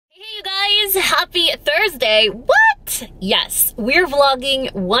guys, happy Thursday. What? Yes, we're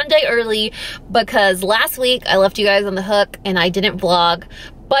vlogging one day early because last week I left you guys on the hook and I didn't vlog,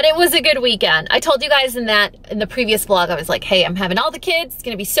 but it was a good weekend. I told you guys in the previous vlog, I was like, hey, I'm having all the kids. It's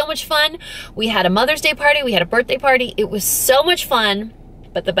gonna be so much fun. We had a Mother's Day party, we had a birthday party. It was so much fun,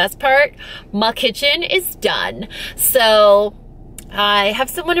 but the best part, my kitchen is done. So I have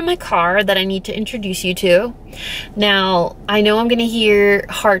someone in my car that I need to introduce you to. Now, I know I'm gonna hear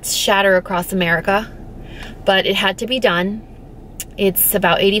hearts shatter across America, but it had to be done. It's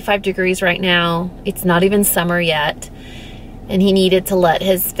about 85 degrees right now. It's not even summer yet. And he needed to let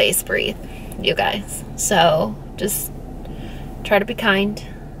his face breathe, you guys. So just try to be kind,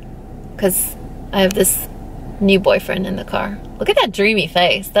 because I have this new boyfriend in the car. Look at that dreamy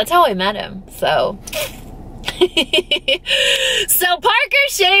face. That's how I met him, so. So Parker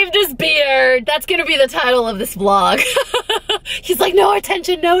shaved his beard. That's gonna be the title of this vlog. He's like, no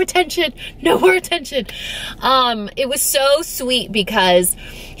attention, no attention, no more attention. It was so sweet because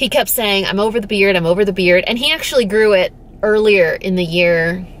he kept saying, I'm over the beard, I'm over the beard. And he actually grew it earlier in the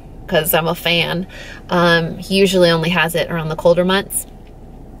year because I'm a fan. He usually only has it around the colder months.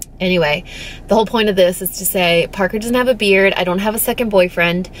 Anyway, the whole point of this is to say Parker doesn't have a beard. I don't have a second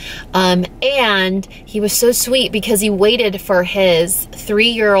boyfriend. And he was so sweet because he waited for his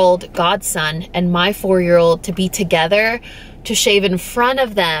 3-year-old godson and my 4-year-old to be together to shave in front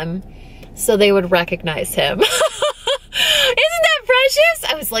of them so they would recognize him. Isn't that precious?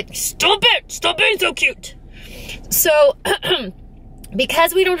 I was like, stop it! Stop being so cute! So,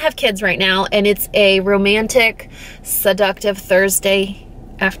 because we don't have kids right now and it's a romantic, seductive Thursday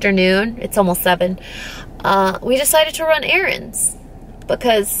afternoon, it's almost 7, we decided to run errands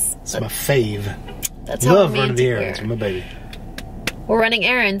because it's my fave. That's how love running the errands with my baby. We're running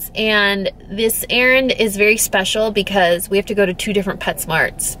errands, and this errand is very special because we have to go to 2 different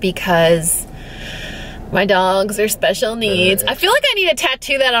PetSmarts because my dogs are special needs. I feel like I need to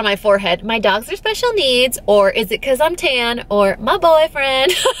tattoo that on my forehead. My dogs are special needs, or is it because I'm tan, or my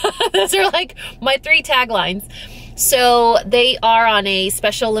boyfriend? Those are like my 3 taglines. So they are on a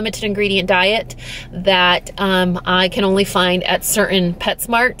special limited ingredient diet that I can only find at certain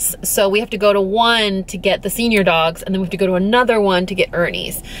PetSmarts. So we have to go to one to get the senior dogs, and then we have to go to another one to get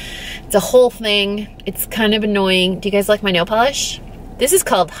Ernie's. It's a whole thing. It's kind of annoying. Do you guys like my nail polish? This is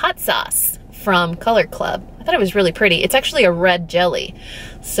called Hot Sauce from Color Club. I thought it was really pretty. It's actually a red jelly,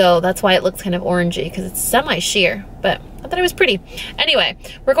 so that's why it looks kind of orangey, because it's semi-sheer, but I thought it was pretty. Anyway,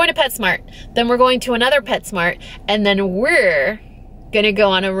 we're going to PetSmart, then we're going to another PetSmart, and then we're gonna go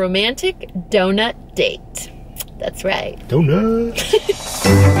on a romantic donut date. That's right. Donut.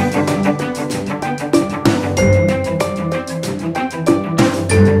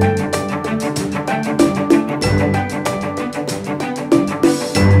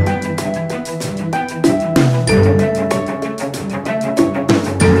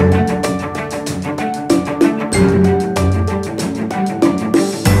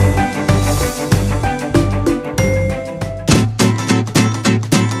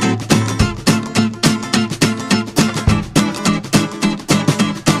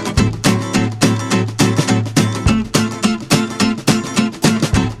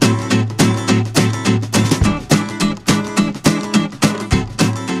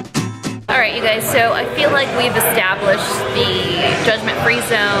 So I feel like we've established the judgment-free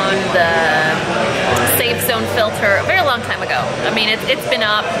zone, the safe zone filter a very long time ago. I mean, it's been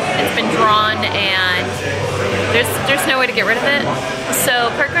up, it's been drawn, and there's no way to get rid of it. So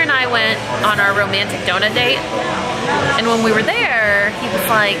Parker and I went on our romantic donut date, and when we were there, he was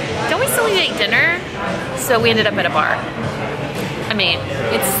like, don't we still need to eat dinner? So we ended up at a bar. I mean,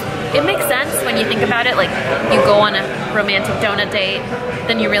 it makes sense when you think about it. Like, you go on a romantic donut date,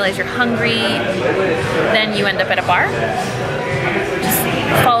 then you realize you're hungry, then you end up at a bar. Just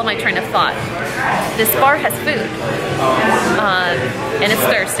follow my train of thought. This bar has food, and it's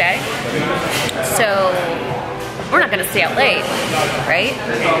Thursday, so we're not gonna stay out late, right?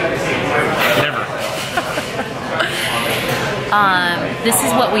 Never. This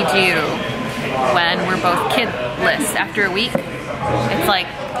is what we do when we're both kidless after a week. It's like,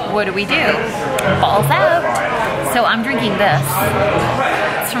 what do? Balls out. So I'm drinking this.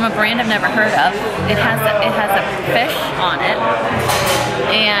 It's from a brand I've never heard of. It has a fish on it,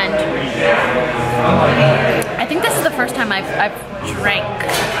 and I think this is the first time I've drank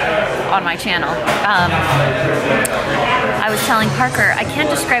on my channel. I was telling Parker, I can't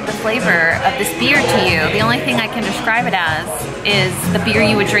describe the flavor of this beer to you. The only thing I can describe it as is the beer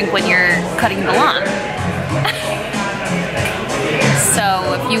you would drink when you're cutting the lawn.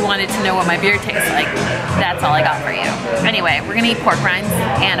 So if you wanted to know what my beard tastes like, that's all I got for you. Anyway, we're gonna eat pork rinds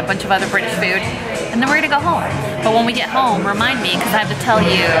and a bunch of other British food, and then we're gonna go home. But when we get home, remind me, because I have to tell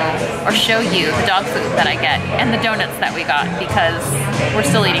you or show you the dog food that I get and the donuts that we got, because we're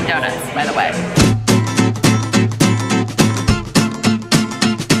still eating donuts, by the way.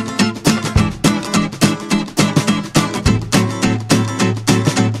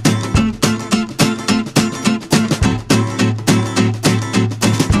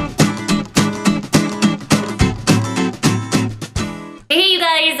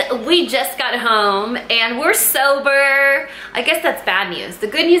 We just got home and we're sober. I guess that's bad news. The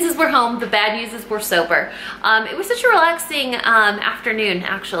good news is we're home. The bad news is we're sober. It was such a relaxing afternoon,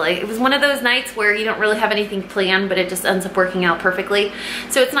 actually. It was one of those nights where you don't really have anything planned, but it just ends up working out perfectly.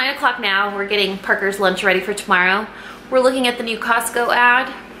 So it's 9 o'clock now. We're getting Parker's lunch ready for tomorrow. We're looking at the new Costco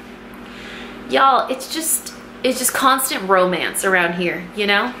ad. Y'all, it's just constant romance around here, you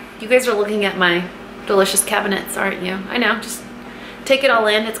know? You guys are looking at my delicious cabinets, aren't you? I know, just take it all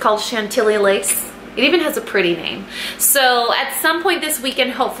in. It's called Chantilly Lace. It even has a pretty name. So at some point this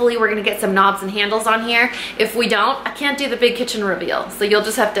weekend, hopefully we're gonna get some knobs and handles on here. If we don't, I can't do the big kitchen reveal. So you'll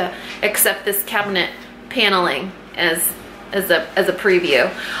just have to accept this cabinet paneling as a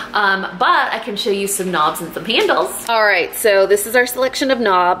preview. But I can show you some knobs and some handles. All right, so this is our selection of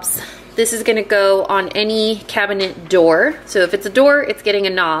knobs. This is gonna go on any cabinet door. So if it's a door, it's getting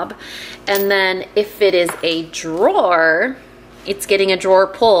a knob. And then if it is a drawer, it's getting a drawer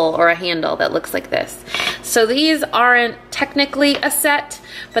pull or a handle that looks like this. So these aren't technically a set,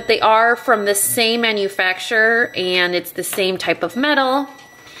 but they are from the same manufacturer, and it's the same type of metal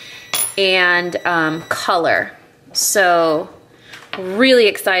and color. So really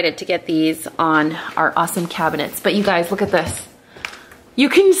excited to get these on our awesome cabinets. But you guys, look at this. You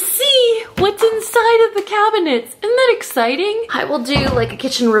can see what's inside of the cabinets. Isn't that exciting? I will do like a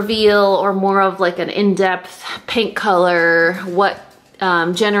kitchen reveal or more of like an in-depth paint color, what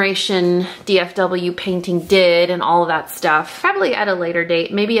generation DFW painting did and all of that stuff. Probably at a later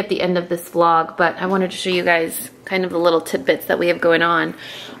date, maybe at the end of this vlog, but I wanted to show you guys kind of the little tidbits that we have going on.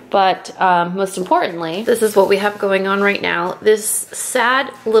 But most importantly, this is what we have going on right now. This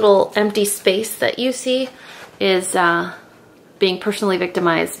sad little empty space that you see is being personally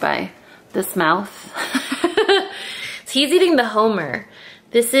victimized by this mouth. He's eating the Homer.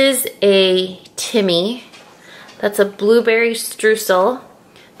 This is a Timmy. That's a blueberry streusel.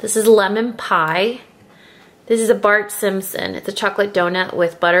 This is lemon pie. This is a Bart Simpson. It's a chocolate donut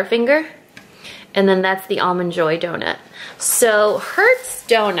with Butterfinger. And then that's the Almond Joy donut. So Hertz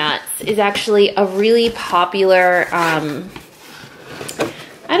Donuts is actually a really popular, I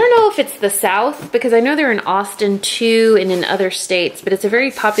don't know if it's the South, because I know they're in Austin too and in other states, but it's a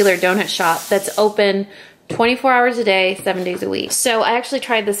very popular donut shop that's open 24 hours a day, 7 days a week. So I actually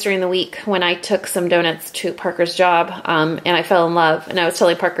tried this during the week when I took some donuts to Parker's job, and I fell in love, and I was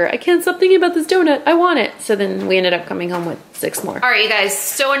telling Parker, I can't stop thinking about this donut, I want it. So then we ended up coming home with 6 more. All right, you guys,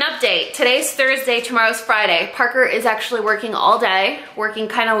 so an update. Today's Thursday, tomorrow's Friday. Parker is actually working all day, working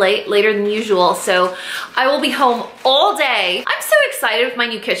kind of late, later than usual, so I will be home all day. I'm so excited with my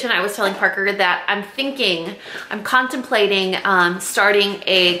new kitchen. I was telling Parker that I'm contemplating starting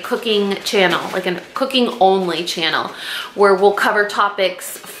a cooking channel, like a cooking only channel, where we'll cover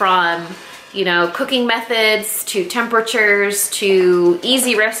topics from, you know, cooking methods to temperatures to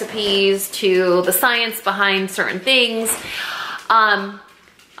easy recipes to the science behind certain things. A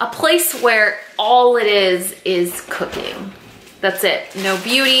place where all it is cooking. That's it. No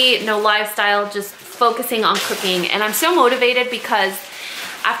beauty, no lifestyle, just focusing on cooking. And I'm so motivated because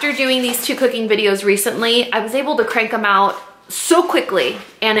after doing these 2 cooking videos recently, I was able to crank them out so quickly,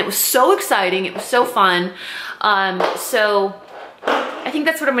 and it was so exciting, it was so fun. So I think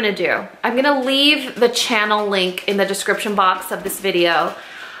that's what I'm gonna do. I'm gonna leave the channel link in the description box of this video.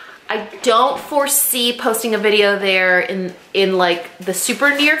 I don't foresee posting a video there in like the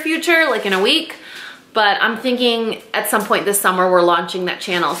super near future, like in a week, but I'm thinking at some point this summer we're launching that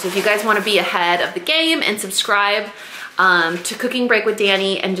channel. So if you guys wanna be ahead of the game and subscribe to Cooking Break with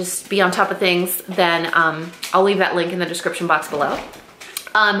Dani and just be on top of things, then I'll leave that link in the description box below.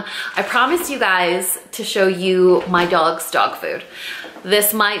 I promised you guys to show you my dog's dog food.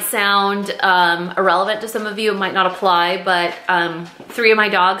 This might sound irrelevant to some of you, it might not apply, but 3 of my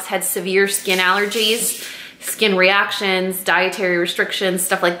dogs had severe skin allergies, skin reactions, dietary restrictions,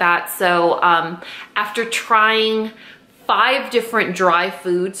 stuff like that. So after trying 5 different dry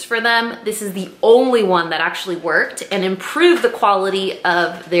foods for them, this is the only one that actually worked and improved the quality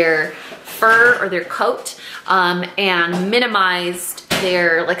of their fur or their coat, and minimized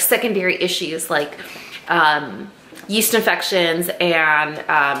their like secondary issues like yeast infections and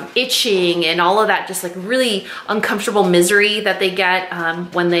itching and all of that, just like really uncomfortable misery that they get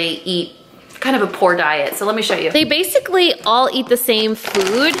when they eat kind of a poor diet. So let me show you. They basically all eat the same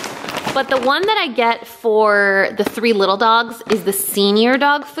food, but the one that I get for the 3 little dogs is the senior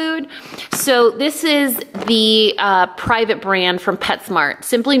dog food. So this is the private brand from PetSmart.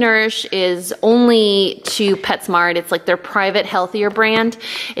 Simply Nourish is only to PetSmart. It's like their private healthier brand.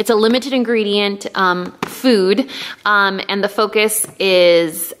 It's a limited ingredient food, and the focus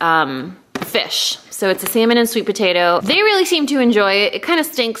is fish. So it's a salmon and sweet potato. They really seem to enjoy it. It kind of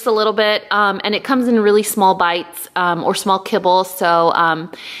stinks a little bit, and it comes in really small bites or small kibbles, so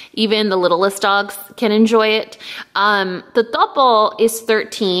even the littlest dogs can enjoy it. The Topo is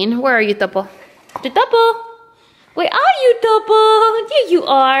 13. Where are you, Topo? The Topo? Where are you, Topo? Here you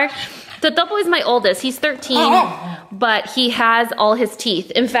are. The Topo is my oldest. He's 13, but he has all his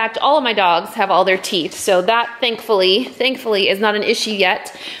teeth. In fact, all of my dogs have all their teeth, so that thankfully is not an issue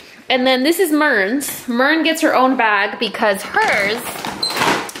yet. And then this is Mern's. Mern gets her own bag because hers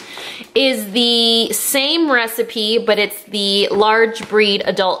is the same recipe, but it's the large breed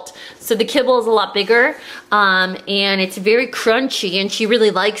adult. So the kibble is a lot bigger, and it's very crunchy, and she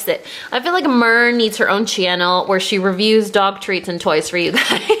really likes it. I feel like Mern needs her own channel where she reviews dog treats and toys for you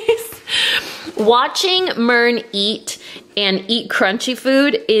guys. Watching Mern eat and eat crunchy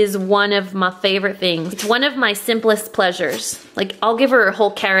food is one of my favorite things. It's one of my simplest pleasures. Like, I'll give her a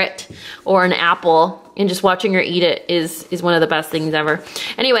whole carrot or an apple, and just watching her eat it is one of the best things ever.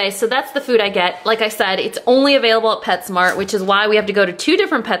 Anyway, so that's the food I get. Like I said, it's only available at PetSmart, which is why we have to go to 2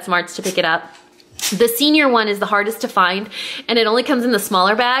 different PetSmarts to pick it up. The senior one is the hardest to find, and it only comes in the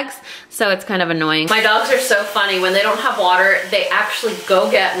smaller bags, so it's kind of annoying. My dogs are so funny. When they don't have water, they actually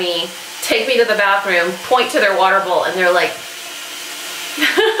go get me, take me to the bathroom, point to their water bowl, and they're like,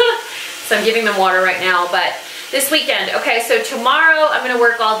 so I'm giving them water right now. But this weekend, okay, so tomorrow I'm gonna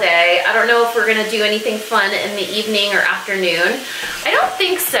work all day. I don't know if we're gonna do anything fun in the evening or afternoon. I don't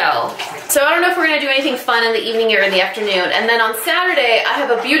think so. So I don't know if we're gonna do anything fun in the evening or in the afternoon. And then on Saturday, I have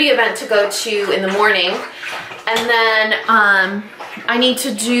a beauty event to go to in the morning. And then I need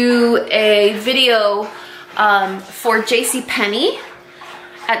to do a video for JCPenney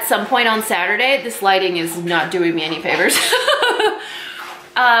at some point on Saturday. This lighting is not doing me any favors.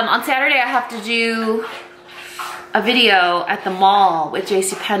 On Saturday, I have to do a video at the mall with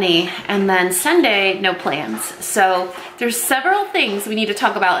JCPenney, and then Sunday, no plans. So there's several things we need to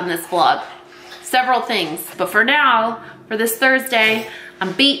talk about in this vlog. Several things. But for now, for this Thursday,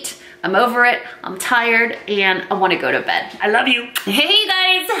 I'm beat, I'm over it, I'm tired, and I want to go to bed. I love you. Hey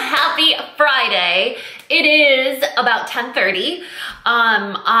guys, happy Friday. It is about 10:30.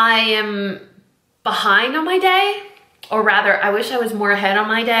 I am behind on my day, or rather, I wish I was more ahead on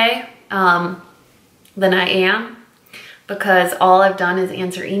my day than I am, because all I've done is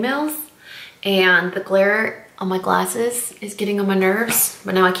answer emails, and the glare on my glasses is getting on my nerves,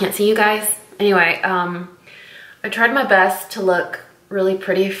 but now I can't see you guys. Anyway, I tried my best to look really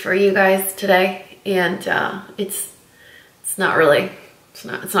pretty for you guys today, and it's not really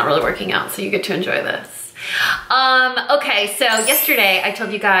working out, so you get to enjoy this. Okay, so yesterday I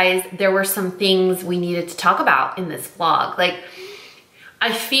told you guys there were some things we needed to talk about in this vlog. Like,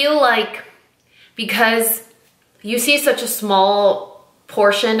 I feel like because you see such a small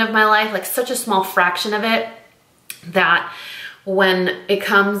portion of my life, like such a small fraction of it, that when it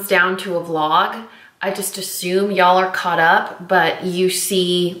comes down to a vlog, I just assume y'all are caught up, but you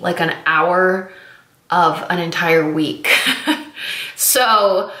see like an hour of an entire week.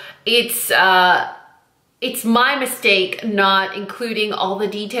 So it's my mistake not including all the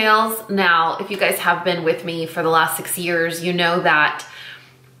details. Now, if you guys have been with me for the last 6 years, you know that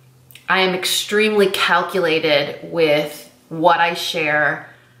I am extremely calculated with what I share,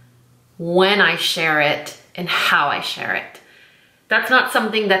 when I share it, and how I share it. That's not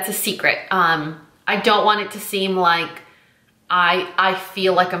something that's a secret. I don't want it to seem like I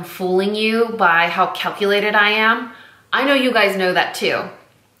feel like I'm fooling you by how calculated I am. I know you guys know that too.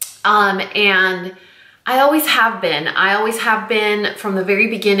 And I always have been. I always have been from the very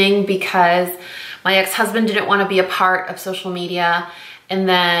beginning, because my ex-husband didn't want to be a part of social media. And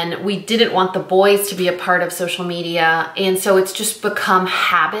then we didn't want the boys to be a part of social media. And so it's just become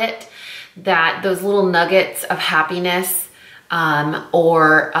habit that those little nuggets of happiness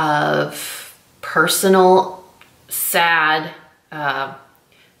or of personal, sad,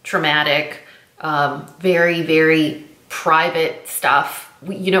 traumatic, very, very private stuff,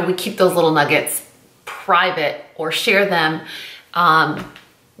 we keep those little nuggets private or share them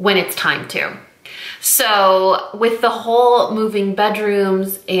when it's time to. So with the whole moving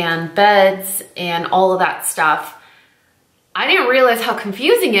bedrooms and beds and all of that stuff, I didn't realize how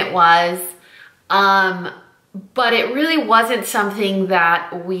confusing it was, but it really wasn't something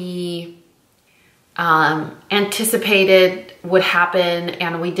that we anticipated would happen,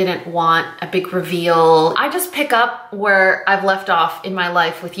 and we didn't want a big reveal. I just pick up where I've left off in my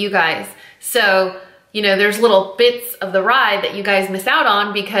life with you guys. So, you know, there's little bits of the ride that you guys miss out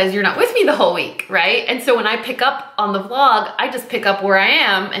on because you're not with me the whole week, right? And so when I pick up on the vlog, I just pick up where I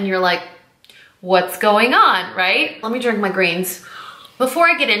am and you're like, what's going on, right? Let me drink my greens. Before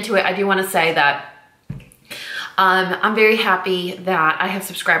I get into it, I do want to say that I'm very happy that I have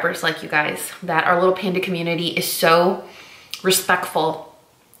subscribers like you guys, that our little panda community is so respectful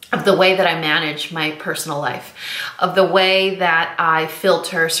of the way that I manage my personal life, of the way that I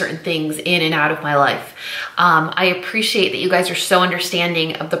filter certain things in and out of my life. I appreciate that you guys are so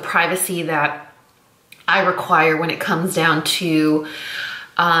understanding of the privacy that I require when it comes down to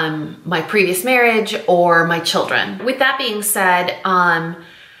my previous marriage or my children. With that being said,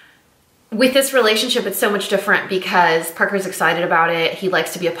 with this relationship, it's so much different because Parker's excited about it. He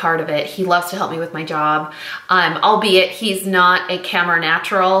likes to be a part of it. He loves to help me with my job. Albeit he's not a camera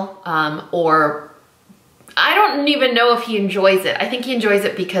natural, or I don't even know if he enjoys it. I think he enjoys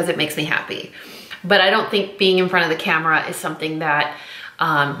it because it makes me happy. But I don't think being in front of the camera is something that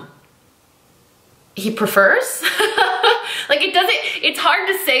he prefers. Like it's hard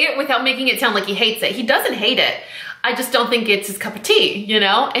to say it without making it sound like he hates it. He doesn't hate it. I just don't think it's his cup of tea, you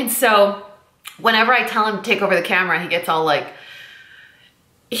know? And so whenever I tell him to take over the camera, he gets all like,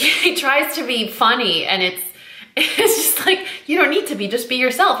 he tries to be funny, and it's just like, you don't need to be, just be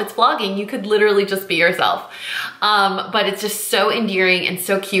yourself. It's vlogging. You could literally just be yourself. But it's just so endearing and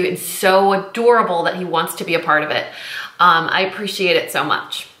so cute and so adorable that he wants to be a part of it. I appreciate it so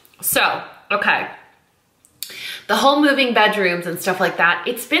much. So, okay. The whole moving bedrooms and stuff like that,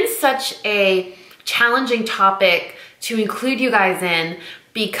 it's been such a challenging topic to include you guys in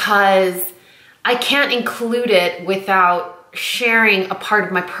because I can't include it without sharing a part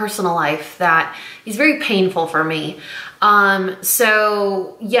of my personal life that is very painful for me.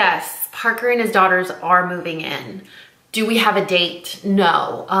 So yes, Parker and his daughters are moving in. Do we have a date?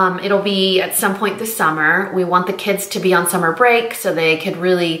 No. It'll be at some point this summer. We want the kids to be on summer break so they could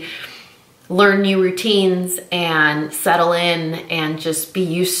really learn new routines and settle in and just be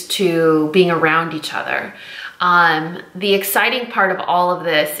used to being around each other. The exciting part of all of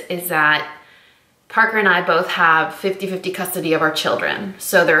this is that Parker and I both have 50-50 custody of our children.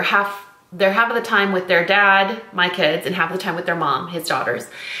 So they're half of the time with their dad, my kids, and half of the time with their mom, his daughters.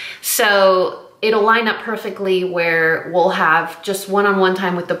 So it'll line up perfectly where we'll have just one-on-one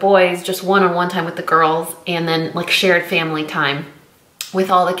time with the boys, just one-on-one time with the girls, and then like shared family time with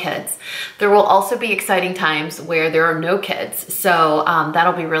all the kids. There will also be exciting times where there are no kids. So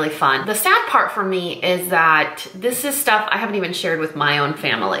that'll be really fun. The sad part for me is that this is stuff I haven't even shared with my own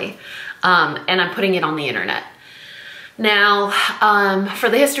family. And I'm putting it on the internet. Now, for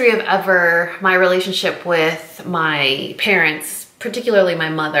the history of ever, my relationship with my parents, particularly my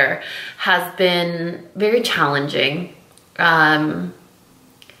mother, has been very challenging. I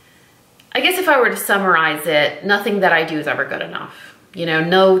guess if I were to summarize it, nothing that I do is ever good enough. You know,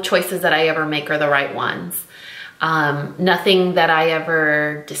 no choices that I ever make are the right ones. Nothing that I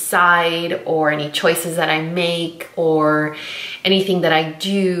ever decide or any choices that I make or anything that I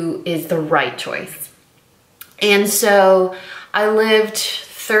do is the right choice. And so I lived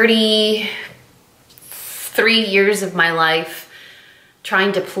 33 years of my life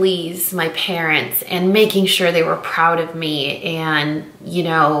trying to please my parents and making sure they were proud of me and, you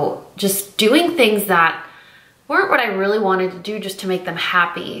know, just doing things that weren't what I really wanted to do just to make them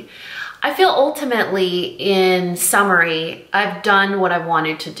happy. I feel ultimately, in summary, I've done what I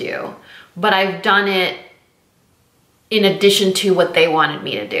wanted to do, but I've done it in addition to what they wanted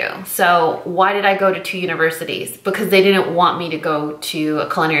me to do. So why did I go to 2 universities? Because they didn't want me to go to a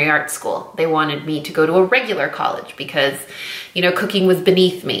culinary arts school. They wanted me to go to a regular college because, you know, cooking was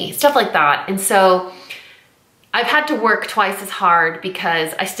beneath me, stuff like that. And so I've had to work twice as hard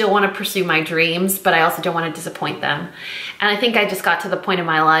because I still want to pursue my dreams, but I also don't want to disappoint them. And I think I just got to the point in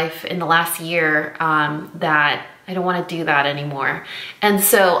my life in the last year that I don't want to do that anymore. And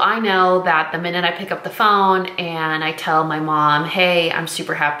so I know that the minute I pick up the phone and I tell my mom, hey, I'm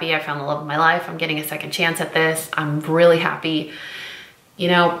super happy, I found the love of my life, I'm getting a second chance at this, I'm really happy. You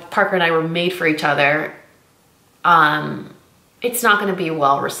know, Parker and I were made for each other. It's not going to be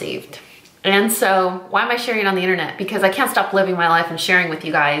well received. And so why am I sharing it on the internet? Because I can't stop living my life and sharing with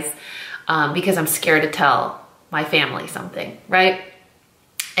you guys because I'm scared to tell my family something, right?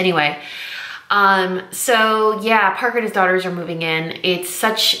 Anyway, So yeah, Parker and his daughters are moving in. It's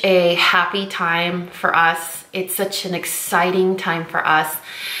such a happy time for us. It's such an exciting time for us.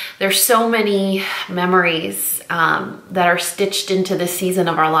 There's so many memories that are stitched into this season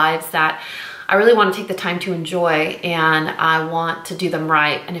of our lives that I really want to take the time to enjoy, and I want to do them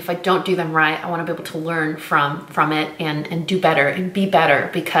right. And if I don't do them right, I want to be able to learn from it and do better and be better,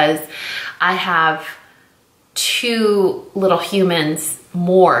 because I have 2 little humans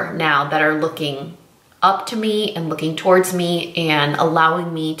more now that are looking up to me and looking towards me and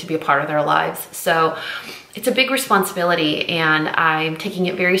allowing me to be a part of their lives. So it's a big responsibility, and I'm taking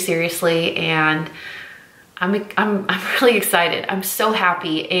it very seriously, and I'm really excited. I'm so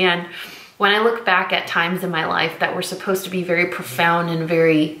happy. And when I look back at times in my life that were supposed to be very profound and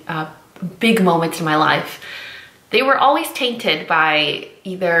very big moments in my life, they were always tainted by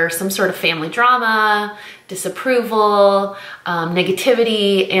either some sort of family drama, disapproval,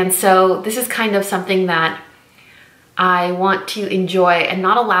 negativity. And so this is kind of something that I want to enjoy and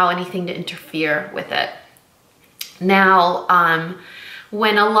not allow anything to interfere with it. Now,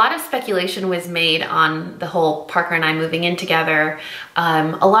 when a lot of speculation was made on the whole Parker and I moving in together,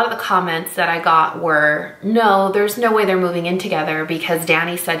 a lot of the comments that I got were, no, there's no way they're moving in together because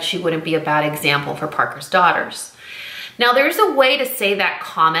Dani said she wouldn't be a bad example for Parker's daughters. Now, there's a way to say that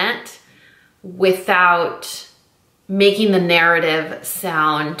comment without making the narrative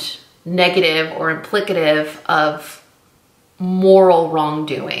sound negative or implicative of moral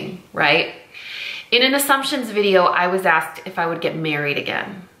wrongdoing, right? In an assumptions video, I was asked if I would get married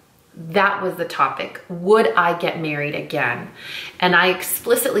again. That was the topic. Would I get married again? And I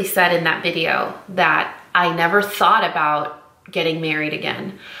explicitly said in that video that I never thought about getting married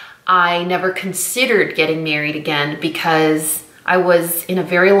again. I never considered getting married again because I was in a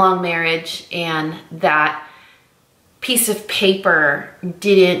very long marriage, and that piece of paper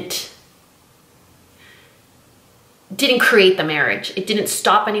didn't create the marriage. It didn't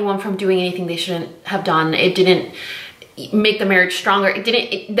stop anyone from doing anything they shouldn't have done. It didn't make the marriage stronger.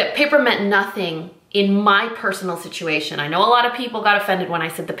 That paper meant nothing in my personal situation. I know a lot of people got offended when I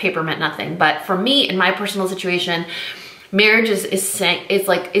said the paper meant nothing, but for me, in my personal situation, marriage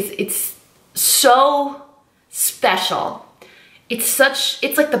is so special. It's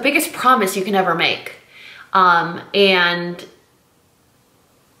like the biggest promise you can ever make. And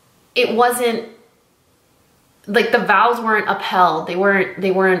it wasn't, like, the vows weren't upheld. They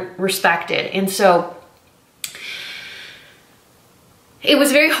weren't respected. And so it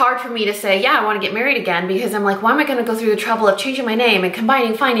was very hard for me to say, yeah, I want to get married again, because I'm like, why am I going to go through the trouble of changing my name and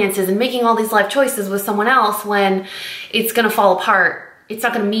combining finances and making all these life choices with someone else when it's going to fall apart? It's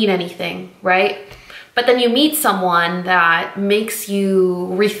not going to mean anything, right? But then you meet someone that makes you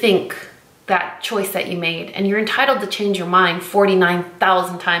rethink that choice that you made, and you're entitled to change your mind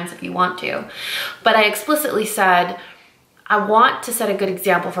 49,000 times if you want to. But I explicitly said, I want to set a good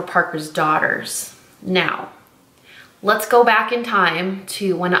example for Parker's daughters. Now, let's go back in time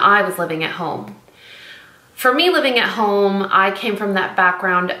to when I was living at home. For me, living at home, I came from that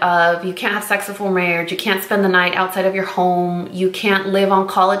background of you can't have sex before marriage, you can't spend the night outside of your home, you can't live on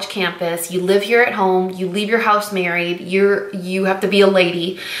college campus, you live here at home, you leave your house married, you have to be a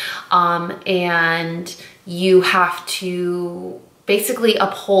lady, and you have to basically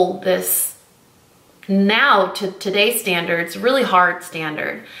uphold this, now to today's standards, really hard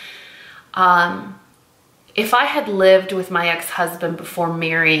standard. If I had lived with my ex-husband before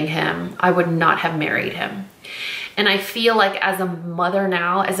marrying him, I would not have married him. And I feel like as a mother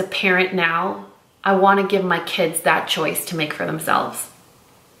now, as a parent now, I want to give my kids that choice to make for themselves.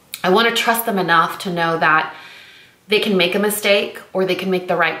 I want to trust them enough to know that they can make a mistake or they can make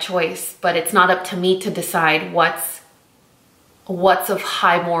the right choice, but it's not up to me to decide what's of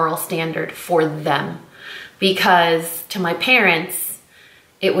high moral standard for them. Because to my parents,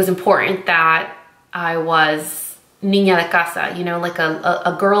 it was important that I was niña de casa, you know, like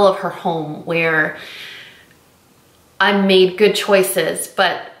a girl of her home, where I made good choices.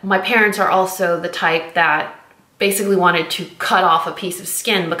 But my parents are also the type that basically wanted to cut off a piece of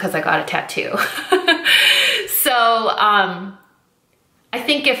skin because I got a tattoo. So I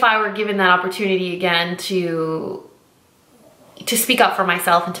think if I were given that opportunity again to speak up for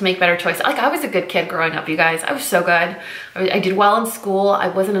myself and to make better choices. Like, I was a good kid growing up, you guys. I was so good. I did well in school. I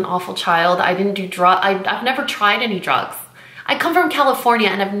wasn't an awful child. I didn't do drugs. I've never tried any drugs. I come from California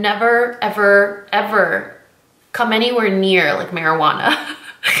and I've never, ever, ever come anywhere near like marijuana.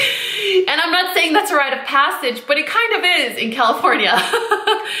 And I'm not saying that's a rite of passage, but it kind of is in California.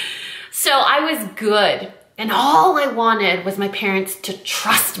 So I was good. And all I wanted was my parents to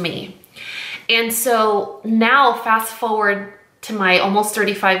trust me. And so now, fast forward to my almost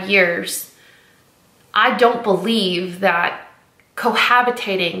 35 years, I don't believe that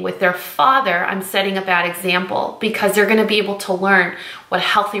cohabitating with their father, I'm setting a bad example, because they're going to be able to learn what a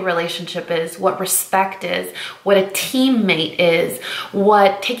healthy relationship is, what respect is, what a teammate is,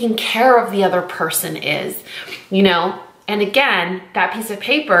 what taking care of the other person is, you know? And again, that piece of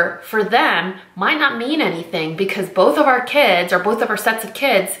paper for them might not mean anything because both of our kids, or both of our sets of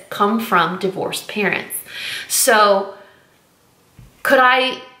kids, come from divorced parents. So could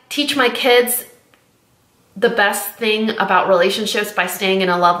I teach my kids the best thing about relationships by staying in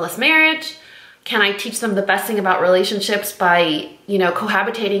a loveless marriage? Can I teach them the best thing about relationships by, you know,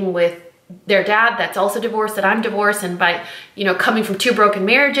 cohabitating with their dad that's also divorced, that I'm divorced, and by, you know, coming from 2 broken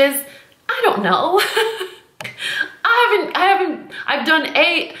marriages? I don't know. I've done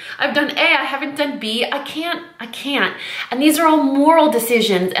A, I haven't done B. I can't. And these are all moral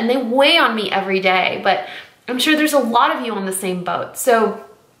decisions and they weigh on me every day, but I'm sure there's a lot of you on the same boat. So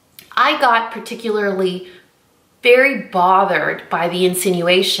I got particularly very bothered by the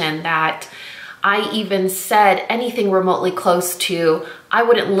insinuation that I even said anything remotely close to, I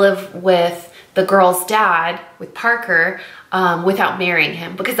wouldn't live with the girl's dad, with Parker, without marrying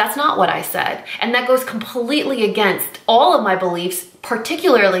him, because that's not what I said. And that goes completely against all of my beliefs,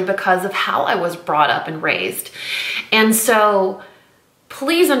 particularly because of how I was brought up and raised. And so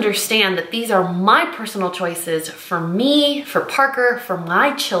please understand that these are my personal choices for me, for Parker, for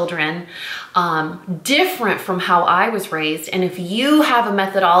my children, different from how I was raised. And if you have a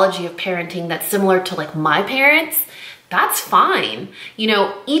methodology of parenting that's similar to like my parents, that's fine. You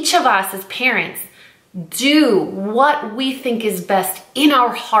know, each of us as parents do what we think is best in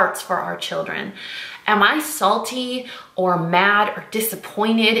our hearts for our children. Am I salty or mad or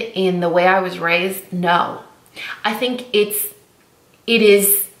disappointed in the way I was raised? No. I think it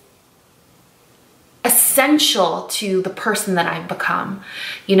is essential to the person that I've become.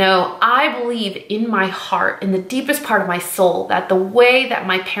 You know, I believe in my heart, in the deepest part of my soul, that the way that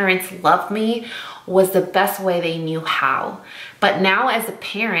my parents loved me was the best way they knew how. But now as a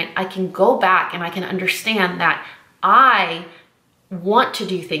parent, I can go back and I can understand that I want to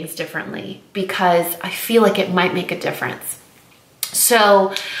do things differently because I feel like it might make a difference.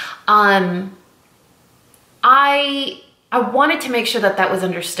 So I wanted to make sure that that was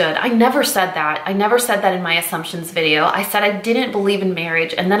understood. I never said that. I never said that in my assumptions video. I said I didn't believe in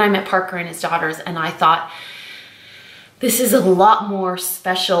marriage, and then I met Parker and his daughters and I thought, this is a lot more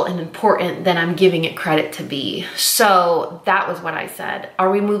special and important than I'm giving it credit to be. So that was what I said. Are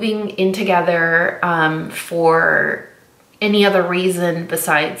we moving in together for any other reason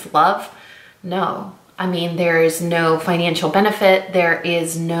besides love? No. I mean, there is no financial benefit.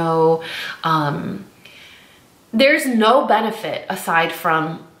 There's no benefit aside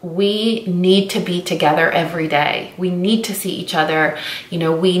from we need to be together every day. We need to see each other. You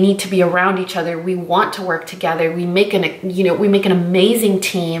know, we need to be around each other. We want to work together. We make an amazing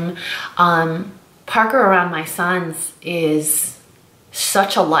team. Parker around my sons is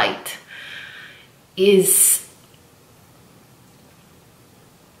such a light, is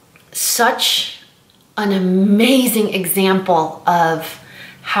such an amazing example of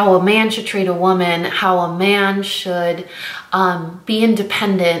how a man should treat a woman, how a man should be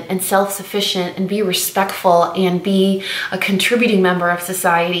independent and self-sufficient and be respectful and be a contributing member of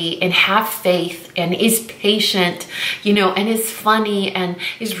society and have faith and is patient, you know, and is funny and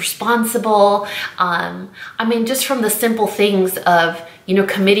is responsible. I mean, just from the simple things of, you know,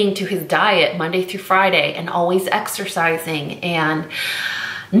 committing to his diet Monday through Friday and always exercising and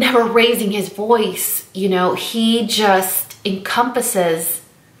never raising his voice, you know, he just encompasses.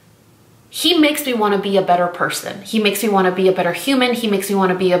 He makes me want to be a better person. He makes me want to be a better human. He makes me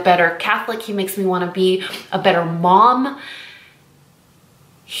want to be a better Catholic. He makes me want to be a better mom.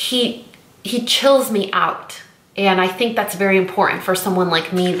 He chills me out. And I think that's very important for someone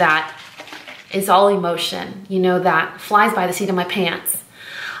like me that is all emotion, you know, that flies by the seat of my pants.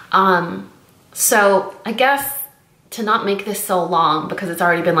 So I guess to not make this so long, because it's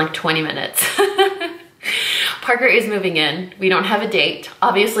already been like 20 minutes, Parker is moving in. We don't have a date.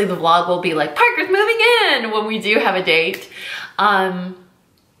 Obviously the vlog will be like, Parker's moving in when we do have a date.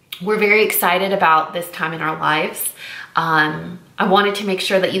 We're very excited about this time in our lives. I wanted to make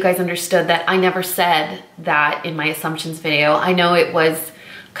sure that you guys understood that I never said that in my assumptions video. I know it was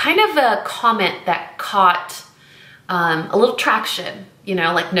kind of a comment that caught a little traction, you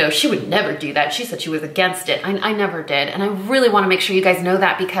know, like, no, she would never do that. She said she was against it. I never did. And I really want to make sure you guys know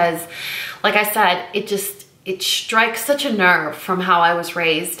that because, like I said, it strikes such a nerve from how I was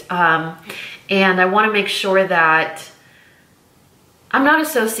raised. And I want to make sure that I'm not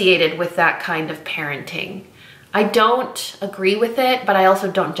associated with that kind of parenting. I don't agree with it, but I also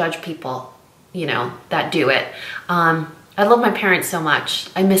don't judge people. you know, that do it. I love my parents so much.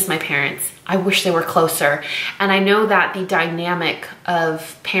 I miss my parents. I wish they were closer. And I know that the dynamic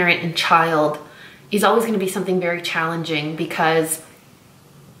of parent and child is always going to be something very challenging, because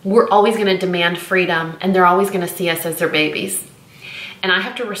we're always going to demand freedom and they're always going to see us as their babies. And I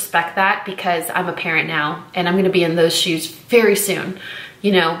have to respect that, because I'm a parent now and I'm going to be in those shoes very soon.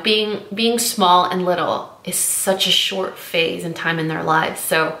 You know, being small and little is such a short phase in time in their lives.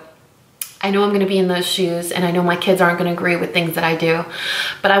 So I know I'm going to be in those shoes, and I know my kids aren't going to agree with things that I do,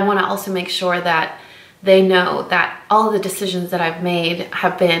 but I want to also make sure that they know that all of the decisions that I've made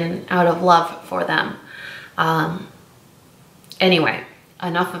have been out of love for them. Anyway,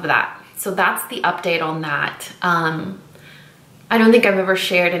 enough of that. So that's the update on that. I don't think I've ever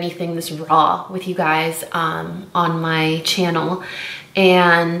shared anything this raw with you guys on my channel.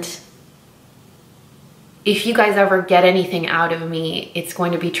 And if you guys ever get anything out of me, it's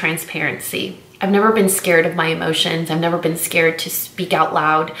going to be transparency. I've never been scared of my emotions. I've never been scared to speak out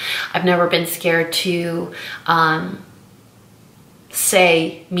loud. I've never been scared to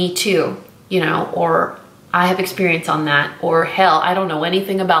say me too, you know, or I have experience on that, or hell, I don't know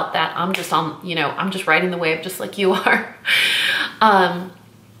anything about that. I'm just on, you know, I'm just riding the wave just like you are.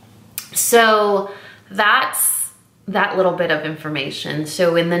 So that's that little bit of information.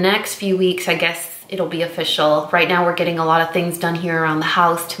 So in the next few weeks, I guess it'll be official. Right now we're getting a lot of things done here around the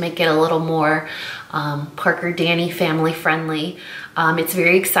house to make it a little more Parker-Dani family friendly. It's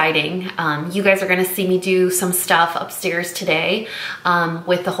very exciting. You guys are gonna see me do some stuff upstairs today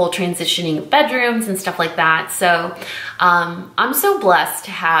with the whole transitioning of bedrooms and stuff like that. So I'm so blessed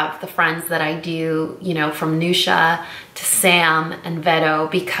to have the friends that I do, you know, from Nusha to Sam and Veto,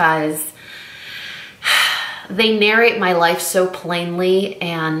 because they narrate my life so plainly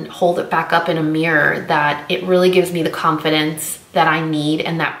and hold it back up in a mirror that it really gives me the confidence that I need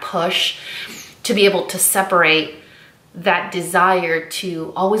and that push to be able to separate that desire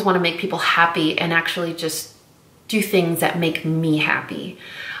to always want to make people happy and actually just do things that make me happy.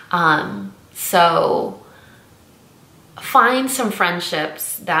 So find some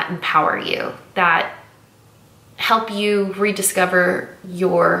friendships that empower you, that help you rediscover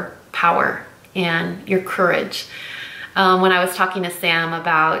your power and your courage. When I was talking to Sam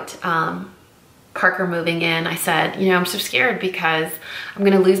about Parker moving in, I said, you know, I'm so scared because I'm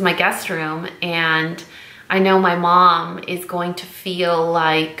gonna lose my guest room, and I know my mom is going to feel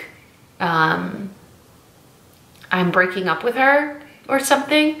like I'm breaking up with her or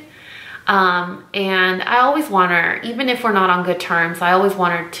something. And I always want her, even if we're not on good terms, I always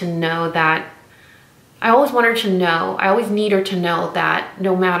want her to know that, I always need her to know that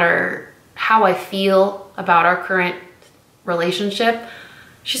no matter how I feel about our current relationship,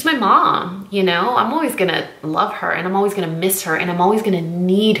 she's my mom, you know? I'm always gonna love her, and I'm always gonna miss her, and I'm always gonna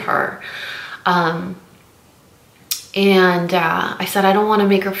need her. I said, I don't wanna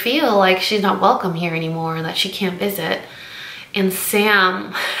make her feel like she's not welcome here anymore and that she can't visit. And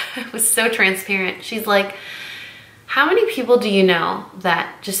Sam was so transparent. She's like, how many people do you know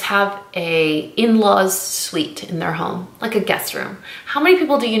that just have a in-laws suite in their home, like a guest room? How many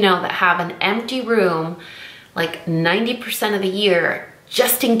people do you know that have an empty room like 90% of the year,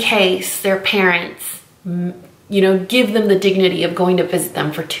 just in case their parents, you know, give them the dignity of going to visit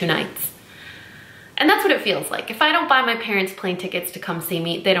them for 2 nights? And that's what it feels like. If I don't buy my parents plane tickets to come see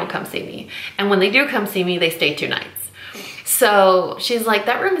me, they don't come see me. And when they do come see me, they stay 2 nights. So she's like,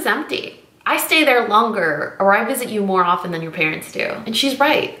 that room is empty. I stay there longer, or I visit you more often than your parents do. And she's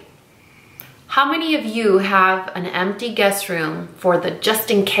right. How many of you have an empty guest room for the just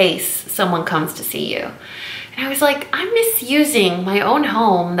in case someone comes to see you? And I was like, I'm misusing my own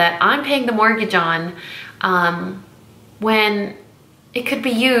home that I'm paying the mortgage on when it could be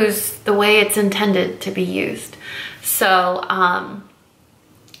used the way it's intended to be used. So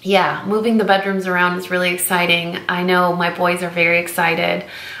yeah, moving the bedrooms around is really exciting. I know my boys are very excited.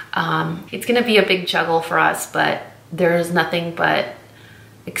 It's gonna be a big juggle for us, but there's nothing but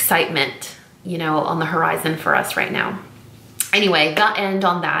excitement, you know, on the horizon for us right now. Anyway, the end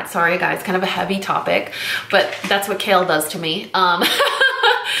on that. Sorry guys, kind of a heavy topic, but that's what kale does to me.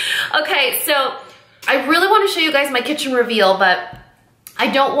 Okay, so I really want to show you guys my kitchen reveal, but I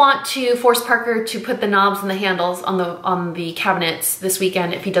don't want to force Parker to put the knobs and the handles on the cabinets this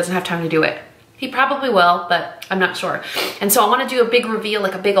weekend if he doesn't have time to do it. He probably will, but I'm not sure. And so I want to do a big reveal,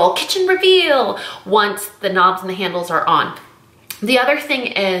 like a big old kitchen reveal, once the knobs and the handles are on. The other thing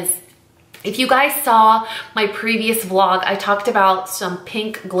is, If you guys saw my previous vlog, I talked about some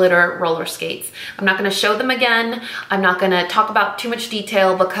pink glitter roller skates. I'm not gonna show them again. I'm not gonna talk about too much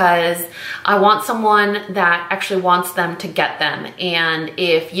detail because I want someone that actually wants them to get them. And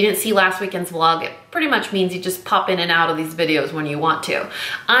if you didn't see last weekend's vlog, it pretty much means you just pop in and out of these videos when you want to.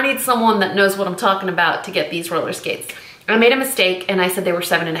 I need someone that knows what I'm talking about to get these roller skates. I made a mistake and I said they were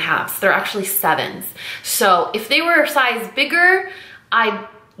 7.5s. They're actually 7s. So if they were a size bigger, I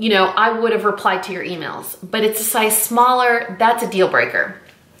would have replied to your emails, but it's a size smaller, that's a deal breaker.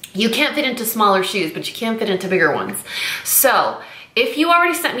 You can't fit into smaller shoes, but you can fit into bigger ones. So if you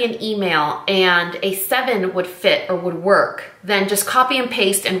already sent me an email and a 7 would fit or would work, then just copy and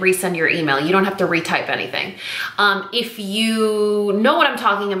paste and resend your email. You don't have to retype anything. If you know what I'm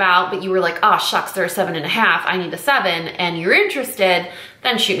talking about, but you were like, oh shucks, they're a 7.5, I need a 7, and you're interested,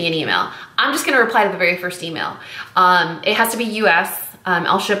 then shoot me an email. I'm just gonna reply to the very first email. It has to be US.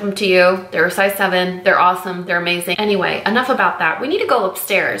 I'll ship them to you. They're a size 7. They're awesome. They're amazing. Anyway, enough about that. We need to go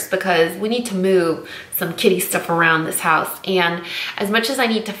upstairs because we need to move some kitty stuff around this house. And as much as I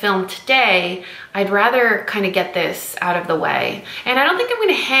need to film today, I'd rather kind of get this out of the way. And I don't think I'm going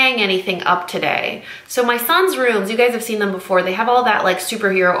to hang anything up today. So my son's rooms, you guys have seen them before. They have all that like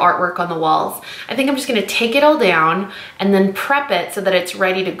superhero artwork on the walls. I think I'm just going to take it all down and then prep it so that it's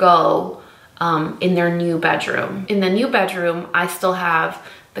ready to go in their new bedroom. In the new bedroom, I still have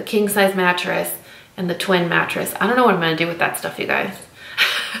the king size mattress and the twin mattress. I don't know what I'm gonna do with that stuff, you guys.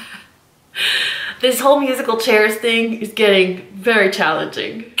 This whole musical chairs thing is getting very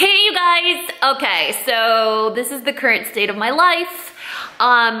challenging. Hey, you guys. Okay, so this is the current state of my life.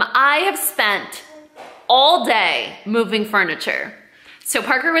 I have spent all day moving furniture. So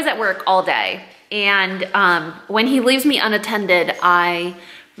Parker was at work all day, and when he leaves me unattended, I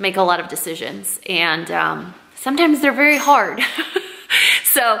make a lot of decisions, and sometimes they're very hard.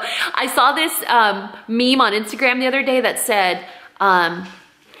 So I saw this meme on Instagram the other day that said,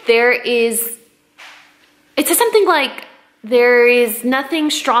 it says something like, there is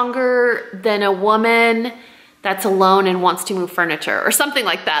nothing stronger than a woman that's alone and wants to move furniture, or something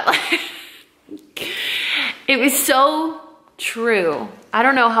like that. It was so true. I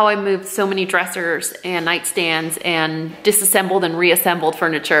don't know how I moved so many dressers and nightstands and disassembled and reassembled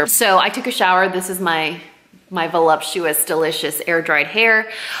furniture. So I took a shower. This is my voluptuous, delicious air-dried hair.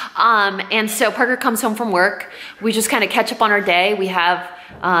 And so Parker comes home from work. We just kind of catch up on our day. We have,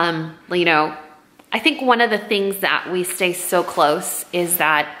 I think one of the things that we stay so close is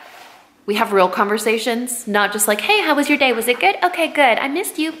that we have real conversations, not just like, hey, how was your day? Was it good? Okay, good. I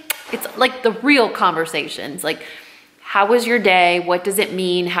missed you. It's like the real conversations, like, how was your day? What does it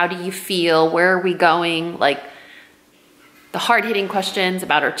mean? How do you feel? Where are we going? Like the hard-hitting questions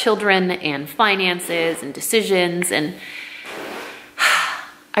about our children and finances and decisions. And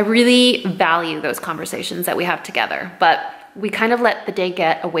I really value those conversations that we have together, but we kind of let the day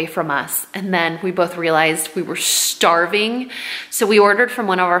get away from us. And then we both realized we were starving. So we ordered from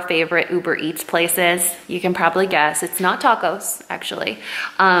one of our favorite Uber Eats places. You can probably guess, it's not tacos, actually.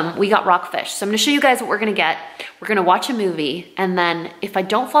 We got rockfish. So I'm gonna show you guys what we're gonna get. We're gonna watch a movie, and then if I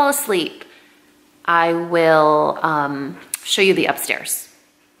don't fall asleep, I will show you the upstairs.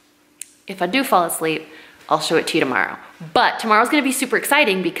 If I do fall asleep, I'll show it to you tomorrow. But tomorrow's gonna be super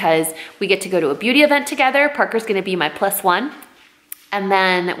exciting because we get to go to a beauty event together. Parker's gonna be my +1. And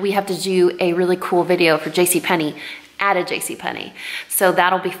then we have to do a really cool video for JCPenney at a JCPenney. So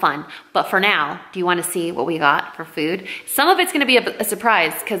that'll be fun. But for now, do you wanna see what we got for food? Some of it's gonna be a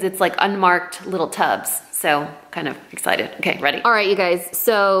surprise because it's like unmarked little tubs. So kind of excited. Okay, ready? All right, you guys.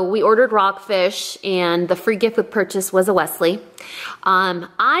 So we ordered rockfish and the free gift with purchase was a Wesley.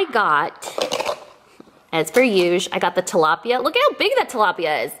 I got, as per usual, I got the tilapia. Look at how big that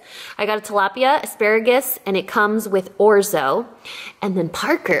tilapia is. I got a tilapia, asparagus, and it comes with orzo. And then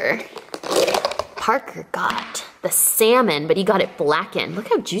Parker got the salmon, but he got it blackened. Look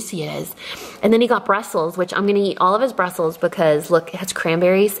how juicy it is. And then he got Brussels, which I'm gonna eat all of his Brussels because look, it has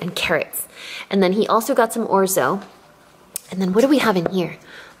cranberries and carrots. And then he also got some orzo. And then what do we have in here?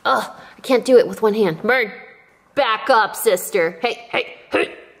 Oh, I can't do it with one hand. Bird, back up, sister. Hey, hey,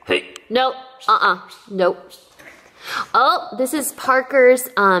 hey, hey. Nope. Nope. Oh, this is Parker's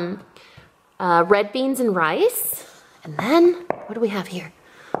red beans and rice. And then, what do we have here?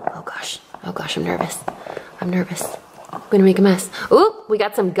 Oh gosh, I'm nervous. I'm gonna make a mess. Ooh, we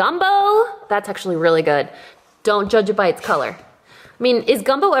got some gumbo. That's actually really good. Don't judge it by its color. I mean, is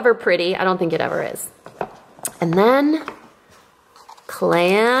gumbo ever pretty? I don't think it ever is. And then,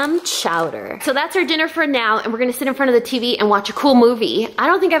 clam chowder. So that's our dinner for now, and we're gonna sit in front of the TV and watch a cool movie. I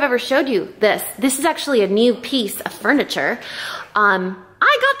don't think I've ever showed you this. This is actually a new piece of furniture.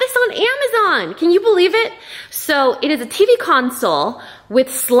 I got this on Amazon. Can you believe it? So it is a TV console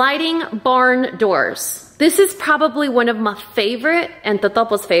with sliding barn doors. This is probably one of my favorite and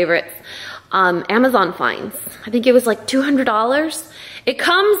Totopo's favorites Amazon finds. I think it was like $200. It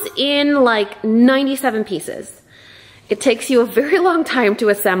comes in like 97 pieces. It takes you a very long time to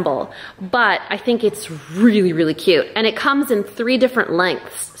assemble, but I think it's really, really cute. And it comes in 3 different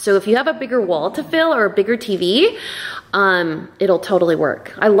lengths. So if you have a bigger wall to fill or a bigger TV, it'll totally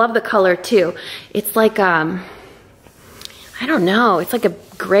work. I love the color too. It's like, I don't know, it's like a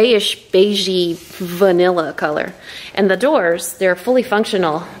grayish, beigey, vanilla color. And the doors, they're fully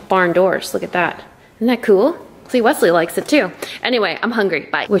functional barn doors. Look at that. Isn't that cool? See, Wesley likes it too. Anyway, I'm hungry.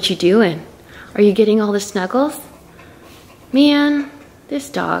 Bye. What you doing? Are you getting all the snuggles? Man, this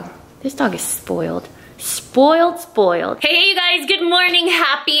dog is spoiled. Spoiled. Hey you guys, good morning,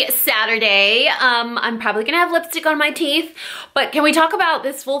 happy Saturday. I'm probably gonna have lipstick on my teeth, but can we talk about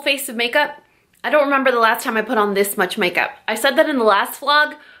this full face of makeup? I don't remember the last time I put on this much makeup. I said that in the last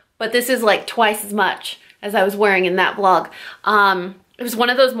vlog, but this is like twice as much as I was wearing in that vlog. It was one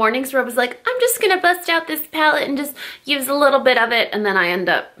of those mornings where I was like, I'm just gonna bust out this palette and just use a little bit of it, and then I end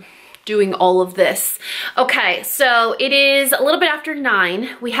up doing all of this. Okay, so it is a little bit after 9.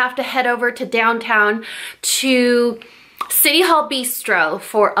 We have to head over to downtown to City Hall Bistro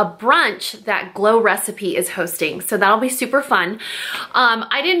for a brunch that Glow Recipe is hosting. So that'll be super fun.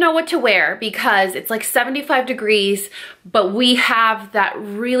 I didn't know what to wear because it's like 75 degrees, but we have that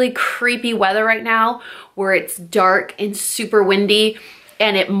really creepy weather right now where it's dark and super windy,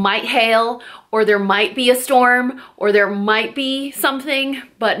 and it might hail, or there might be a storm, or there might be something,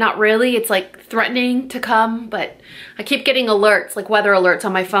 but not really. It's like threatening to come, but I keep getting alerts, like weather alerts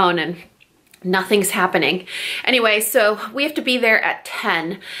on my phone, and nothing's happening. Anyway, so we have to be there at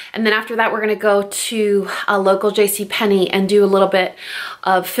 10, and then after that we're gonna go to a local JCPenney and do a little bit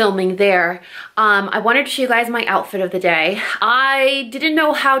of filming there. I wanted to show you guys my outfit of the day. I didn't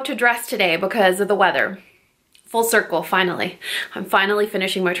know how to dress today because of the weather. Full circle, finally. I'm finally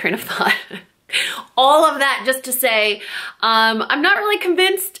finishing my train of thought. All of that just to say, I'm not really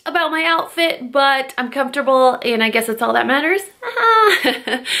convinced about my outfit, but I'm comfortable, and I guess that's all that matters.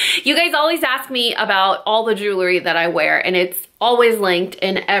 You guys always ask me about all the jewelry that I wear, and it's always linked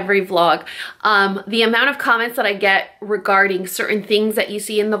in every vlog. The amount of comments that I get regarding certain things that you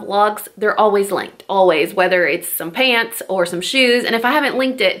see in the vlogs, they're always linked, always, whether it's some pants or some shoes, and if I haven't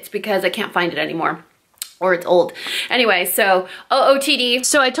linked it, it's because I can't find it anymore, or it's old. Anyway, so OOTD.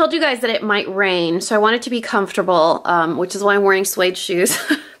 So I told you guys that it might rain, so I want it to be comfortable, which is why I'm wearing suede shoes.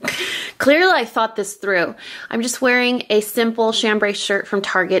 Clearly I thought this through. I'm just wearing a simple chambray shirt from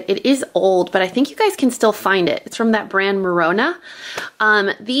Target. It is old, but I think you guys can still find it. It's from that brand Merona.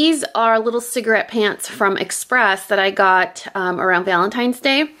 These are little cigarette pants from Express that I got around Valentine's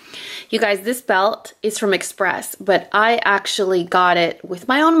Day. You guys, this belt is from Express, but I actually got it with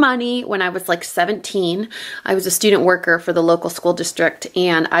my own money when I was like 17. I was a student worker for the local school district,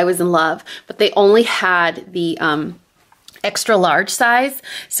 and I was in love, but they only had the extra large size,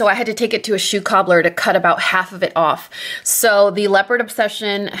 so I had to take it to a shoe cobbler to cut about half of it off. So the leopard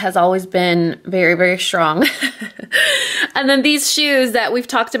obsession has always been very, very strong. And then these shoes that we've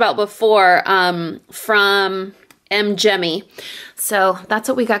talked about before from Jemmy. So that's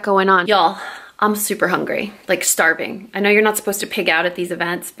what we got going on. Y'all, I'm super hungry, like starving. I know you're not supposed to pig out at these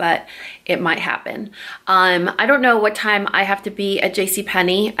events, but it might happen. I don't know what time I have to be at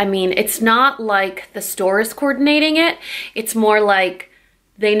JCPenney. I mean, it's not like the store is coordinating it. It's more like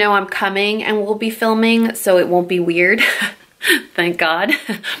they know I'm coming and we'll be filming, so it won't be weird. Thank God.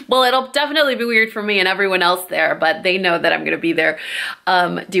 Well, it'll definitely be weird for me and everyone else there, but they know that I'm gonna be there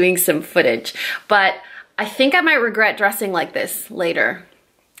doing some footage. But I think I might regret dressing like this later.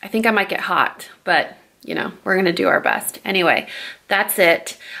 I think I might get hot, but you know, we're gonna do our best. Anyway, that's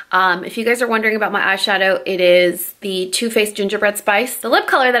it. If you guys are wondering about my eyeshadow, it is the Too Faced Gingerbread Spice. The lip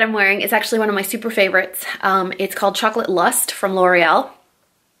color that I'm wearing is actually one of my super favorites. It's called Chocolate Lust from L'Oreal.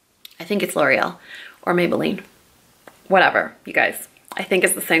 I think it's L'Oreal or Maybelline. Whatever, you guys. I think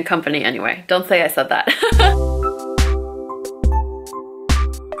it's the same company anyway. Don't say I said that.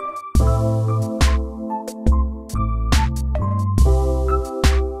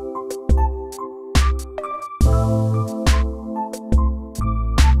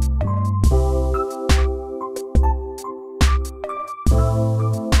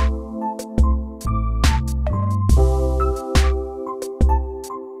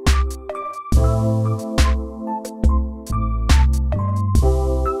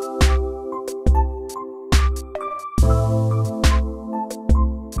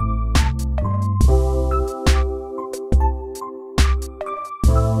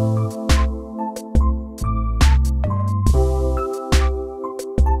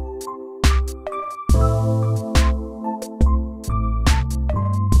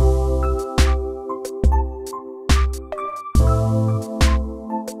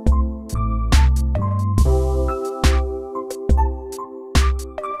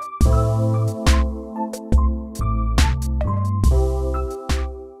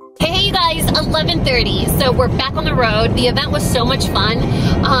 9:30, so we're back on the road. The event was so much fun.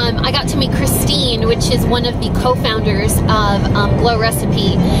 I got to meet Christine, which is one of the co-founders of Glow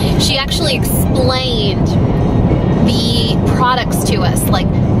Recipe. She actually explained the products to us, like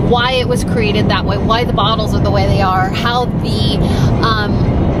why it was created that way, why the bottles are the way they are, how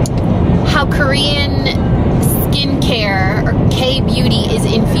Korean skincare or K-beauty is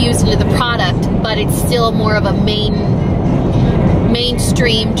infused into the product, but it's still more of a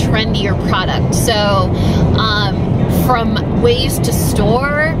mainstream, trendier product. So from ways to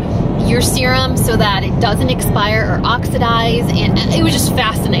store your serum so that it doesn't expire or oxidize, and it was just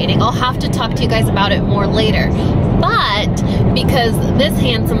fascinating. I'll have to talk to you guys about it more later. But because this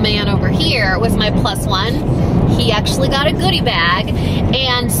handsome man over here was my +1, he actually got a goodie bag,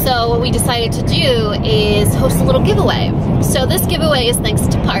 and so what we decided to do is host a little giveaway. So this giveaway is thanks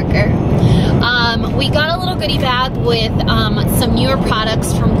to Parker. We got a little goodie bag with some newer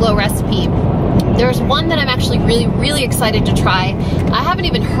products from Glow Recipe. There's one that I'm actually really excited to try. I haven't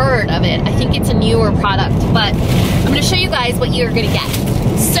even heard of it. I think it's a newer product, but I'm gonna show you guys what you're gonna get.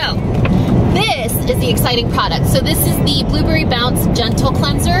 So this is the exciting product. So this is the Blueberry Bounce Gentle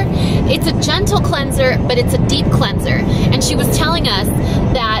Cleanser. It's a gentle cleanser, but it's a deep cleanser. And she was telling us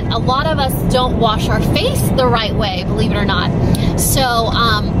that a lot of us don't wash our face the right way, believe it or not. So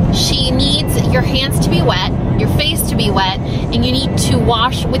she needs your hands to be wet, your face to be wet, and you need to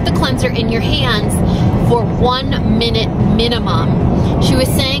wash with the cleanser in your hands for 1 minute minimum. She was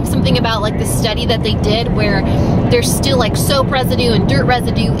saying something about like the study that they did where there's still like soap residue and dirt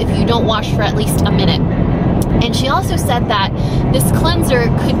residue if you don't wash for at least a minute. And she also said that this cleanser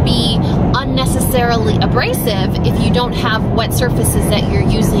could be unnecessarily abrasive if you don't have wet surfaces that you're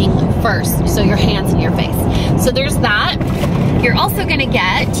using first, so your hands and your face. So there's that. You're also gonna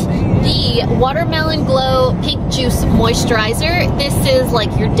get the Watermelon Glow Pink Juice Moisturizer. This is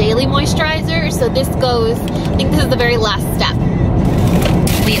like your daily moisturizer, so this goes, I think this is the very last step.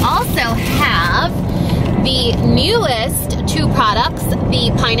 We also have the newest 2 products,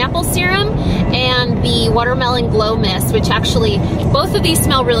 the Pineapple Serum and the Watermelon Glow Mist, which actually, both of these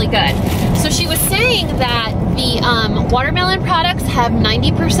smell really good. So she was saying that the watermelon products have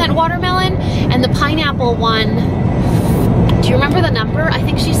 90% watermelon, and the pineapple one, do you remember the number? I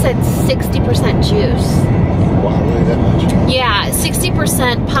think she said 60% juice. Wow, really that much? Yeah,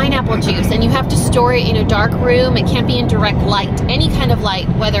 60% pineapple juice, and you have to store it in a dark room. It can't be in direct light, any kind of light,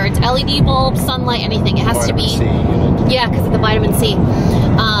 whether it's LED bulb, sunlight, anything. It has to be, yeah, because of the vitamin C.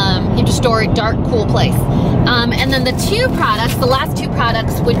 You have to store it dark, cool place. And then the 2 products, the last 2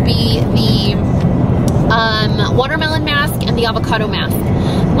 products would be the watermelon mask and the avocado mask.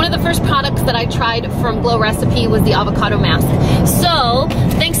 One of the first products that I tried from Glow Recipe was the avocado mask. So,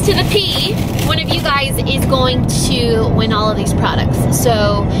 thanks to the P, one of you guys is going to win all of these products.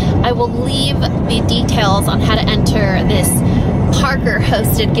 So, I will leave the details on how to enter this Parker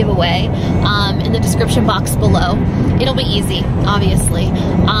hosted giveaway in the description box below. It'll be easy, obviously.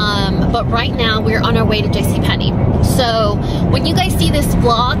 But right now we're on our way to JCPenney. So when you guys see this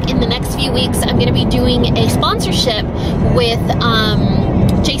vlog in the next few weeks, I'm gonna be doing a sponsorship with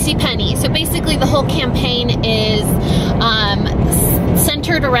JCPenney. So basically the whole campaign is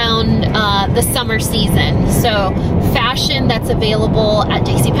centered around the summer season. So fashion that's available at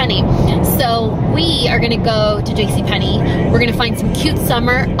JCPenney. So we are gonna go to JCPenney. We're gonna find some cute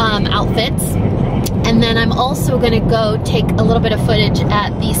summer outfits. And then I'm also gonna go take a little bit of footage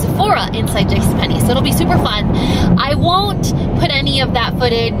at the Sephora inside JCPenney. So it'll be super fun. I won't put any of that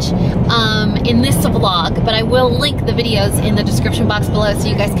footage in this vlog, but I will link the videos in the description box below so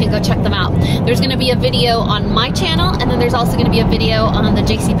you guys can go check them out. There's gonna be a video on my channel, and then there's also gonna be a video on the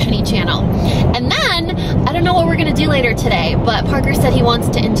JCPenney channel. And then, I don't know what we're gonna do later today, but Parker said he wants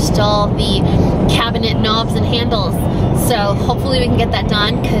to install the cabinet knobs and handles. So hopefully we can get that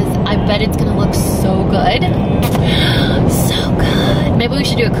done, because I bet it's gonna look so good. So good. Maybe we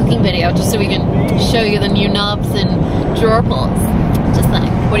should do a cooking video just so we can show you the new knobs and drawer pulls. Just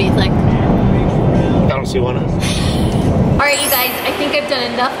saying. What do you think? I don't see one. Alright you guys, I think I've done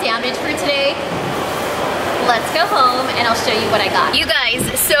enough damage for today. Let's go home and I'll show you what I got. You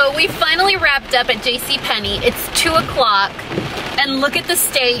guys, so we finally wrapped up at JCPenney. It's 2 o'clock and look at the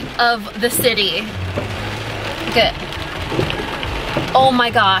state of the city. Good. Oh my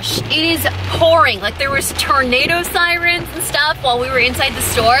gosh, it is pouring. Like there was tornado sirens and stuff while we were inside the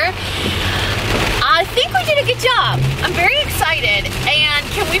store. I think we did a good job. I'm very excited. And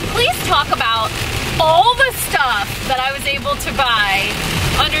can we please talk about all the stuff that I was able to buy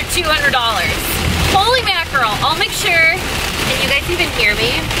under $200? Holy mackerel. I'll make sure, and you guys even hear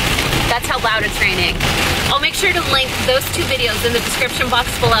me, That's how loud it's raining. I'll make sure to link those 2 videos in the description box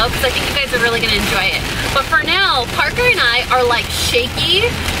below because I think you guys are really gonna enjoy it. But for now, Parker and I are like shaky.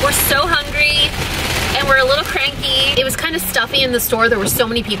 We're so hungry and we're a little cranky. It was kind of stuffy in the store. There were so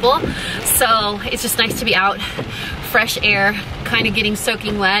many people. So it's just nice to be out, fresh air, kind of getting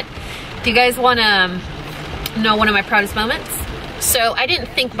soaking wet. Do you guys wanna know one of my proudest moments? So I didn't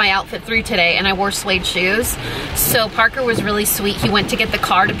think my outfit through today and I wore suede shoes. So Parker was really sweet. He went to get the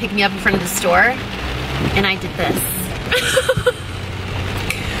car to pick me up in front of the store and I did this.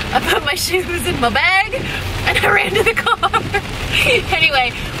 I put my shoes in my bag and I ran to the car.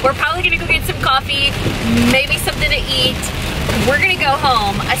 Anyway, we're probably gonna go get some coffee, maybe something to eat. We're gonna go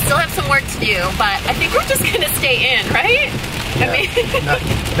home. I still have some work to do, but I think we're just gonna stay in, right? Yeah, I mean,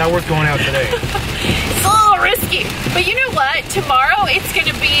 not worth going out today. It's a little risky, but you know what? Tomorrow it's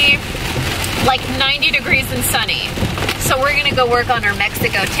gonna be like 90 degrees and sunny. So we're gonna go work on our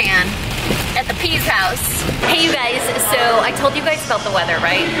Mexico tan at the Peas house. Hey you guys, so I told you guys about the weather,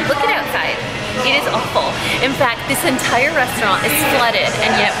 right? Look at outside. It is awful. In fact, this entire restaurant is flooded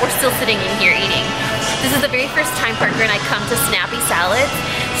and yet we're still sitting in here eating. This is the very first time Parker and I come to Snappy Salads.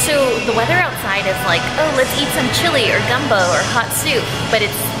 So the weather outside is like, oh, let's eat some chili or gumbo or hot soup, but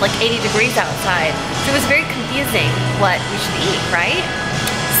it's like 80 degrees outside. So it was very confusing what we should eat, right?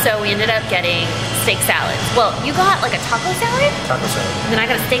 So we ended up getting steak salads. Well, you got like a taco salad? Taco salad. And then I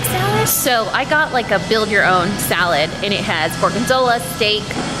got a steak salad? So I got like a build your own salad and it has gorgonzola, steak,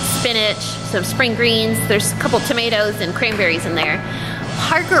 spinach, some spring greens, there's a couple tomatoes and cranberries in there.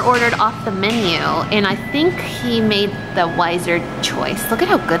 Parker ordered off the menu and I think he made the wiser choice. Look at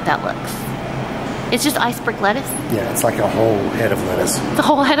how good that looks. It's just iceberg lettuce. Yeah, it's like a whole head of lettuce. It's a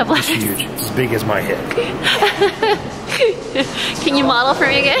whole head of lettuce. It's huge. It's as big as my head. Can you model for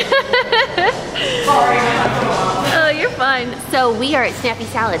me again? Oh, you're fine. So we are at Snappy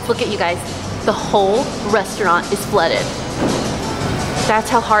Salads. Look at you guys. The whole restaurant is flooded. That's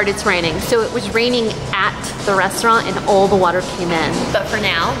how hard it's raining. So it was raining at the restaurant and all the water came in. But for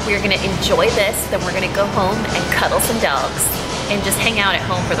now, we're gonna enjoy this, then we're gonna go home and cuddle some dogs and just hang out at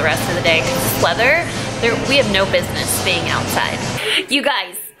home for the rest of the day. Because this weather, we have no business being outside. You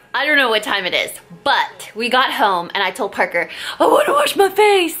guys, I don't know what time it is, but we got home and I told Parker, I wanna wash my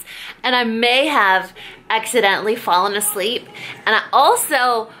face. And I may have accidentally fallen asleep. And I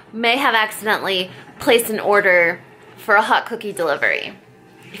also may have accidentally placed an order for a hot cookie delivery.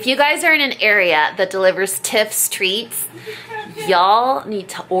 If you guys are in an area that delivers Tiff's treats, y'all need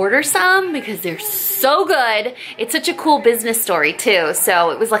to order some because they're so good. It's such a cool business story too. So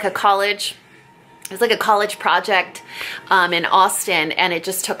it was like a college project in Austin and it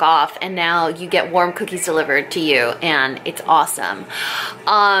just took off and now you get warm cookies delivered to you and it's awesome.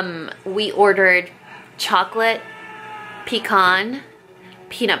 We ordered chocolate, pecan,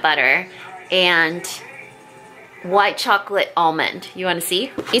 peanut butter, and white chocolate almond. You want to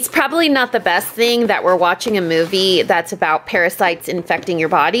see? It's probably not the best thing that we're watching a movie that's about parasites infecting your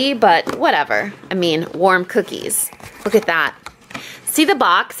body, but whatever. I mean, warm cookies. Look at that. See the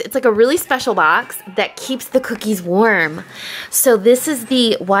box? It's like a really special box that keeps the cookies warm. So this is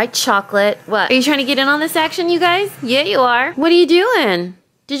the white chocolate. What? Are you trying to get in on this action, you guys? Yeah, you are. What are you doing?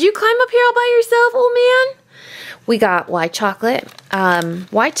 Did you climb up here all by yourself, old man? We got white chocolate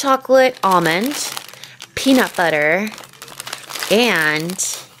almond, peanut butter,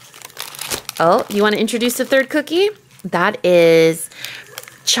 and, oh, you want to introduce the third cookie? That is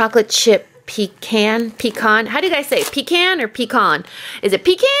chocolate chip pecan. How do you guys say? Pecan or pecan? Is it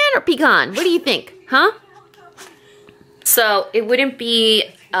pecan or pecan? What do you think? Huh? So it wouldn't be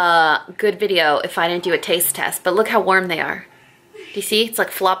a good video if I didn't do a taste test, but look how warm they are. Do you see? It's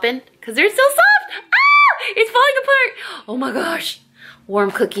like flopping because they're so soft. Ah! It's falling apart. Oh my gosh.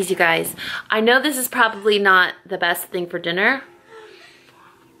 Warm cookies, you guys. I know this is probably not the best thing for dinner.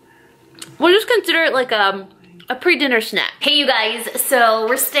 We'll just consider it like a pre-dinner snack. Hey you guys, so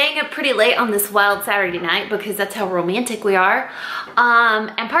we're staying up pretty late on this wild Saturday night because that's how romantic we are.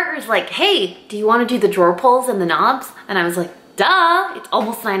 And Parker's like, hey, do you want to do the drawer pulls and the knobs? And I was like, duh, it's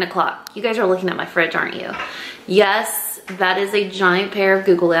almost 9 o'clock. You guys are looking at my fridge, aren't you? Yes, that is a giant pair of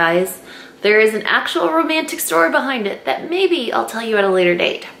Google eyes. There is an actual romantic story behind it that maybe I'll tell you at a later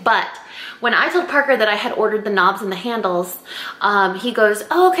date. But when I told Parker that I had ordered the knobs and the handles, he goes,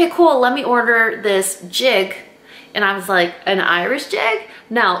 oh, okay, cool, let me order this jig. And I was like, an Irish jig?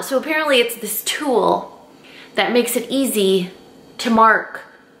 No, so apparently it's this tool that makes it easy to mark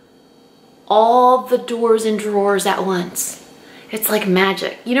all the doors and drawers at once. It's like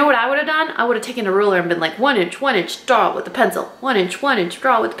magic. You know what I would have done? I would have taken a ruler and been like 1 inch, 1 inch, draw with a pencil. 1 inch, 1 inch,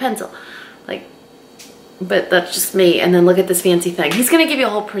 draw with a pencil. Like, but that's just me. And then look at this fancy thing. He's gonna give you a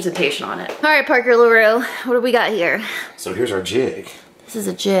whole presentation on it. All right, Parker LaRue, what do we got here? So here's our jig. This is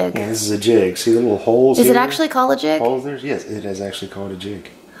a jig. Yeah, this is a jig. See the little holes Is here? it actually called a jig? Holes there? Yes, it is actually called a jig.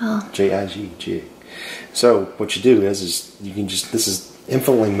 Oh. J-I-G, jig. So what you do is you can just, this is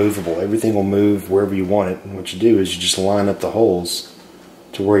infinitely movable. Everything will move wherever you want it. And what you do is you just line up the holes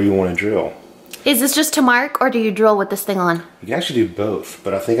to where you want to drill. Is this just to mark, or do you drill with this thing on? You can actually do both,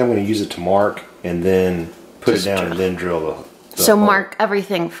 but I think I'm going to use it to mark and then put it down and then drill the So hole. mark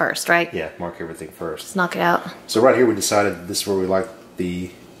everything first, right? Yeah, mark everything first. Let's knock it out. So right here we decided this is where we like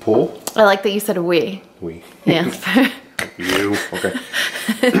the pull. I like that you said we. We. Yeah. You. Okay.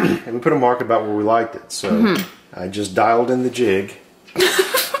 And we put a mark about where we liked it. So I just dialed in the jig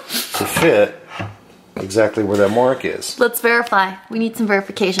to fit exactly where that mark is. Let's verify. We need some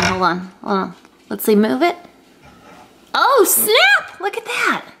verification. Hold on. Hold on. Let's see. Move it. Oh, snap! Look at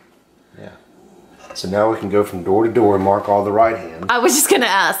that. Yeah. So now we can go from door to door and mark all the right hand. I was just gonna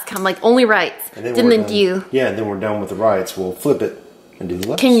ask. I'm like, only rights. And then Didn't do you? Yeah, and then we're done with the rights. We'll flip it and do the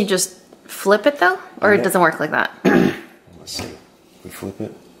lefts. Can you just flip it though? Or it doesn't work like that? Let's see. We flip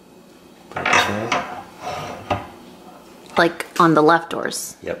it. Put it this way. Like on the left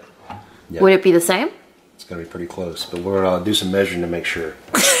doors. Yep. Would it be the same? It's going to be pretty close, but we'll do some measuring to make sure.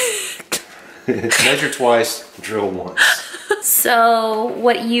 Measure twice, drill once. So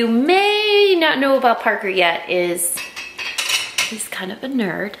what you may not know about Parker yet is he's kind of a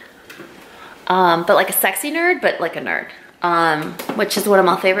nerd. But like a sexy nerd, but like a nerd. Which is one of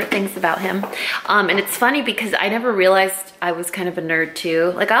my favorite things about him. And it's funny because I never realized I was kind of a nerd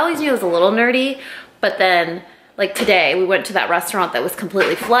too. Like I always knew I was a little nerdy, but then like today we went to that restaurant that was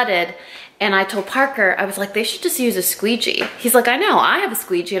completely flooded, and I told Parker, I was like, they should just use a squeegee. He's like, I know, I have a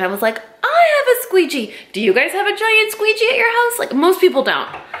squeegee. And I was like, I have a squeegee. Do you guys have a giant squeegee at your house? Like most people don't.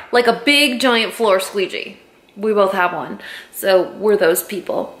 Like a big giant floor squeegee. We both have one. So we're those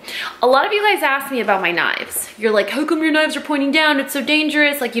people. A lot of you guys ask me about my knives. You're like, how come your knives are pointing down? It's so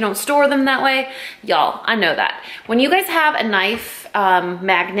dangerous. Like you don't store them that way. Y'all, I know that. When you guys have a knife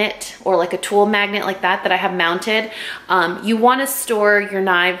magnet or like a tool magnet like that I have mounted, you want to store your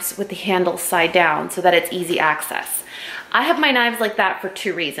knives with the handle side down so that it's easy access. I have my knives like that for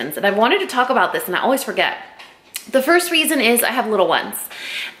two reasons, and I wanted to talk about this and I always forget. The first reason is I have little ones,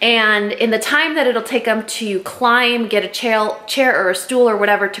 and in the time that it'll take them to climb, get a chair or a stool or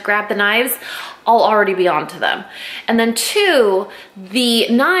whatever to grab the knives, I'll already be onto them. And then two, the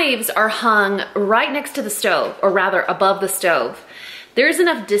knives are hung right next to the stove, or rather above the stove. There's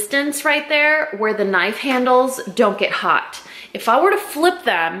enough distance right there where the knife handles don't get hot. If I were to flip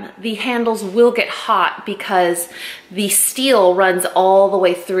them, the handles will get hot because the steel runs all the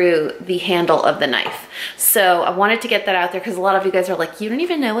way through the handle of the knife. So I wanted to get that out there because a lot of you guys are like, you don't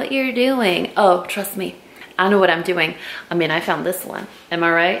even know what you're doing. Oh, trust me, I know what I'm doing. I mean, I found this one. Am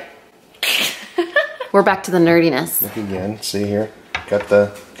I right? We're back to the nerdiness. Look again, see here, got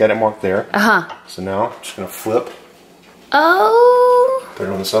it marked there. Uh-huh. So now, I'm just gonna flip. Oh. Put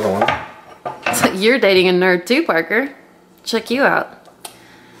it on this other one. So you're dating a nerd too, Parker. Check you out.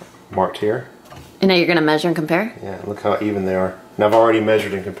 Marked here. And now you're gonna measure and compare? Yeah, look how even they are. And I've already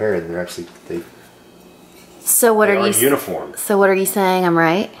measured and compared. They're actually, So what they are you uniform. So what are you saying? I'm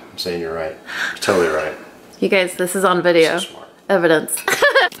right? I'm saying you're right. You're totally right. You guys, this is on video. So smart. Evidence.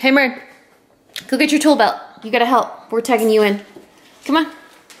 Hey, Mern. Go get your tool belt. You gotta help. We're tagging you in. Come on.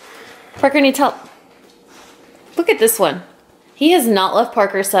 Parker needs help. Look at this one. He has not left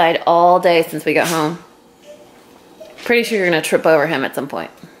Parker's side all day since we got home. Pretty sure you're gonna trip over him at some point.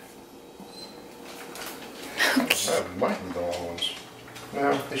 Okay. Might be the long ones.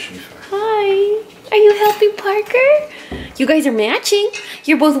 No, they should be fine. Hi. Are you helping Parker? You guys are matching.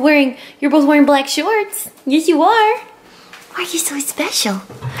 You're both wearing black shorts. Yes, you are. Why are you so special?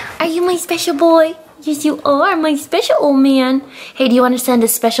 Are you my special boy? Yes, you are my special old man. Hey, do you want to send a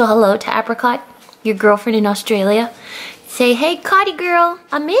special hello to Apricot, your girlfriend in Australia? Say, hey, Cotty girl,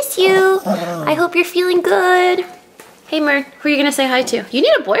 I miss you. I hope you're feeling good. Hey, Mern, who are you gonna say hi to? You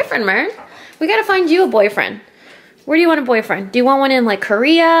need a boyfriend, Mern. We gotta find you a boyfriend. Where do you want a boyfriend? Do you want one in like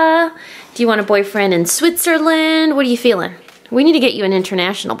Korea? Do you want a boyfriend in Switzerland? What are you feeling? We need to get you an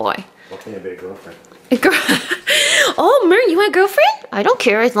international boy. What can you be a girlfriend? Oh, Mern, you want a girlfriend? I don't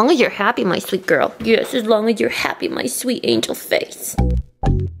care as long as you're happy, my sweet girl. Yes, as long as you're happy, my sweet angel face.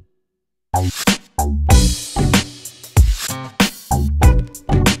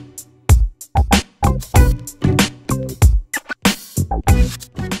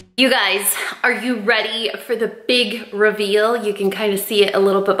 You guys, are you ready for the big reveal? You can kind of see it a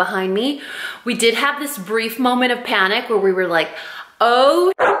little bit behind me. We did have this brief moment of panic where we were like,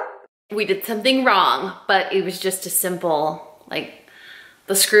 oh, we did something wrong, but it was just a simple, like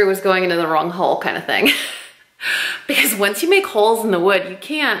the screw was going into the wrong hole kind of thing. Because once you make holes in the wood, you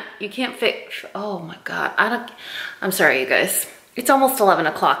can't fix, oh my God, I'm sorry you guys. It's almost 11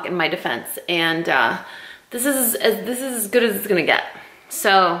 o'clock in my defense, and this is as good as it's gonna get.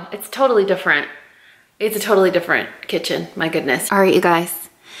 So it's totally different. It's a totally different kitchen, my goodness. All right, you guys.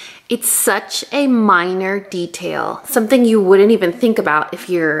 It's such a minor detail, something you wouldn't even think about if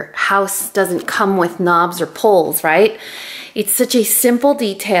your house doesn't come with knobs or pulls, right? It's such a simple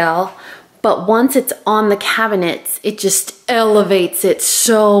detail, but once it's on the cabinets, it just elevates it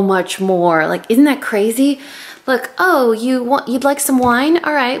so much more. Like, isn't that crazy? Look, oh, you'd like some wine?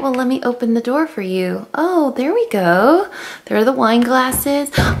 All right, well, let me open the door for you. Oh, there we go. There are the wine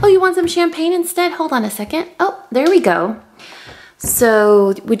glasses. Oh, you want some champagne instead? Hold on a second. Oh, there we go.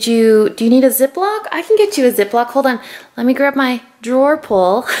 So do you need a Ziploc? I can get you a Ziploc. Hold on, let me grab my drawer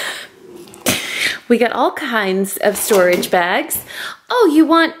pull. We got all kinds of storage bags. Oh, you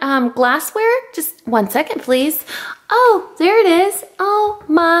want glassware? Just 1 second, please. Oh, there it is. Oh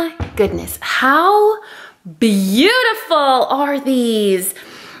my goodness. How beautiful are these?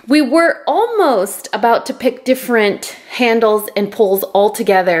 We were almost about to pick different handles and pulls all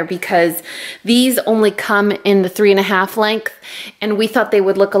together because these only come in the 3.5 length, and we thought they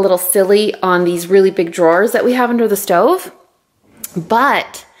would look a little silly on these really big drawers that we have under the stove.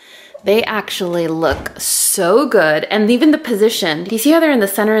 But they actually look so good. And even the position, do you see how they're in the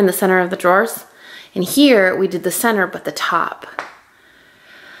center of the drawers? And here we did the center, but the top.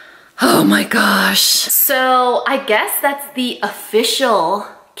 Oh my gosh. So I guess that's the official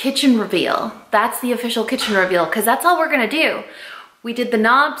kitchen reveal. That's the official kitchen reveal, because that's all we're gonna do. We did the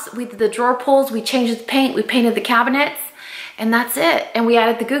knobs, we did the drawer pulls, we changed the paint, we painted the cabinets, and that's it. And we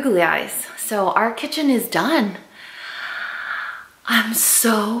added the googly eyes. So our kitchen is done. I'm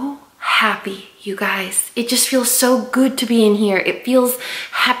so happy, you guys. It just feels so good to be in here. It feels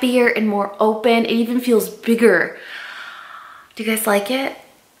happier and more open. It even feels bigger. Do you guys like it?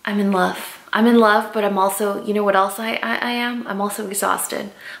 I'm in love. I'm in love, but I'm also, you know what else I am? I'm also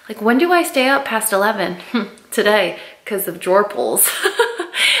exhausted. Like, when do I stay up past 11? Today, because of drawer pulls.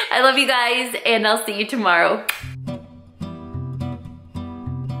 I love you guys, and I'll see you tomorrow.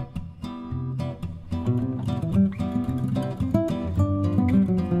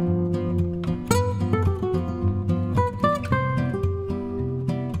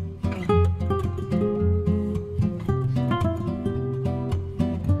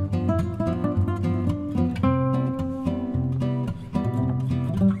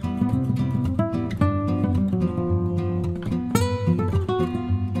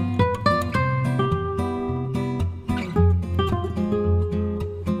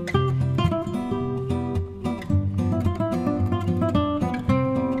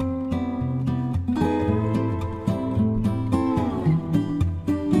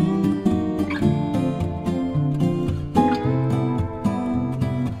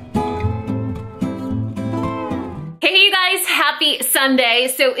 Happy Sunday.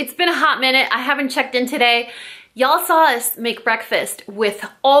 So it's been a hot minute. I haven't checked in today. Y'all saw us make breakfast with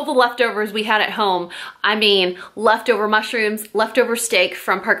all the leftovers we had at home. I mean, leftover mushrooms, leftover steak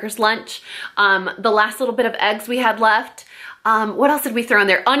from Parker's lunch, the last little bit of eggs we had left. What else did we throw in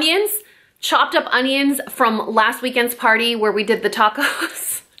there? Onions, chopped up onions from last weekend's party where we did the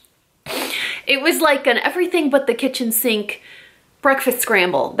tacos. It was like an everything but the kitchen sink breakfast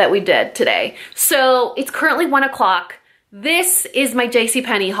scramble that we did today. So it's currently 1 o'clock. This is my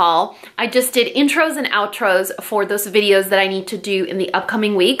JCPenney haul. I just did intros and outros for those videos that I need to do in the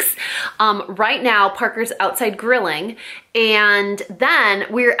upcoming weeks. Right now, Parker's outside grilling, and then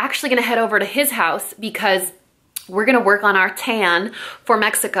we're actually gonna head over to his house because we're gonna work on our tan for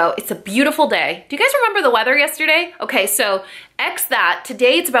Mexico. It's a beautiful day. Do you guys remember the weather yesterday? Okay, so X that.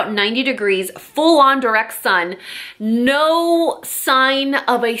 Today it's about 90 degrees, full on direct sun, no sign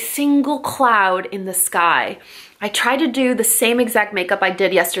of a single cloud in the sky. I tried to do the same exact makeup I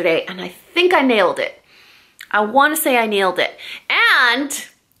did yesterday, and I think I nailed it. I wanna say I nailed it. And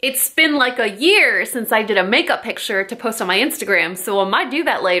it's been like a year since I did a makeup picture to post on my Instagram, so I might do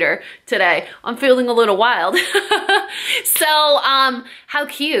that later today. I'm feeling a little wild. So, how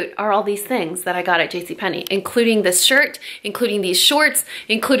cute are all these things that I got at JCPenney, including this shirt, including these shorts,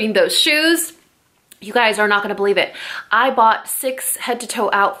 including those shoes. You guys are not gonna believe it. I bought 6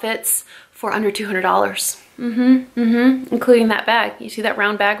 head-to-toe outfits for under $200. Including that bag. You see that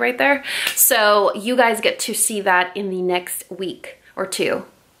round bag right there? So you guys get to see that in the next week or two.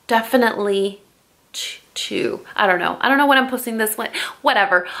 Definitely 2. I don't know when I'm posting this one.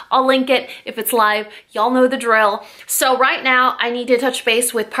 Whatever. I'll link it if it's live. Y'all know the drill. So right now I need to touch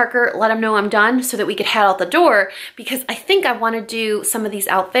base with Parker, let him know I'm done so that we could head out the door, because I think I want to do some of these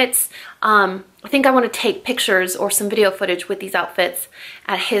outfits. I think I want to take pictures or some video footage with these outfits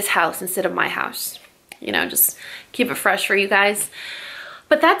at his house instead of my house. You know, just keep it fresh for you guys.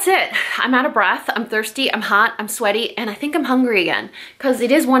 But that's it. I'm out of breath. I'm thirsty. I'm hot. I'm sweaty. And I think I'm hungry again because it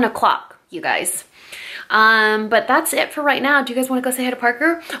is 1 o'clock, you guys. But that's it for right now. Do you guys want to go say hi to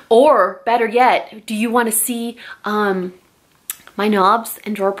Parker? Or better yet, do you want to see my knobs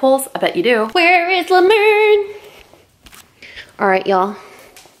and drawer pulls? I bet you do. Where is Lemern? All right, y'all.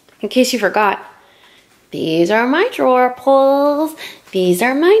 In case you forgot, these are my drawer pulls. These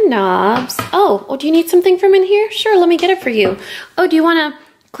are my knobs. Oh, do you need something from in here? Sure, let me get it for you. Oh, do you want to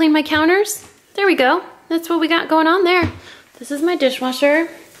clean my counters? There we go. That's what we got going on there. This is my dishwasher.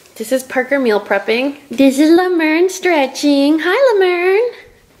 This is Parker meal prepping. This is Lemern stretching. Hi, Lemern.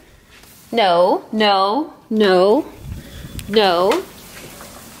 No, no, no, no.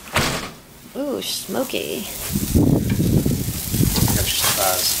 Ooh, smoky. Got your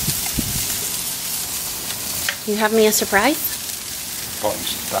surprise. You have me a surprise? Bought you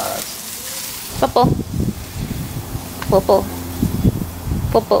surprise. Popo. Popo.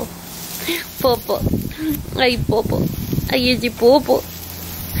 Popo. Popo. Ay, Popo. Ay, is it Popo?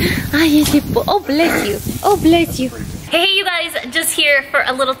 Ay, is it Popo? Oh, bless you. Oh, bless you. Hey, you guys, just here for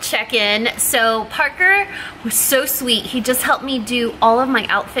a little check-in. So Parker was so sweet. He just helped me do all of my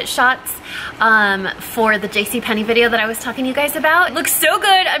outfit shots for the JCPenney video that I was talking to you guys about. It looks so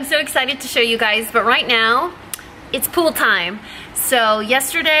good. I'm so excited to show you guys. But right now, it's pool time. So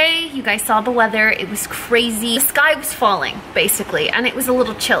yesterday, you guys saw the weather. It was crazy. The sky was falling, basically, and it was a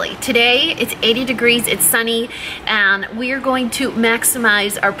little chilly. Today, it's 80 degrees, it's sunny, and we are going to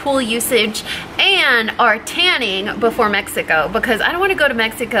maximize our pool usage and our tanning before Mexico, because I don't want to go to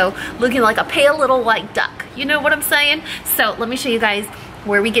Mexico looking like a pale little white duck. You know what I'm saying? So let me show you guys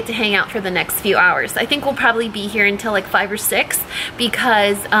where we get to hang out for the next few hours. I think we'll probably be here until like 5 or 6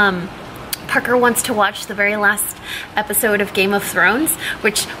 because Parker wants to watch the very last episode of Game of Thrones,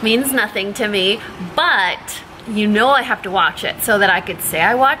 which means nothing to me, but you know I have to watch it so that I could say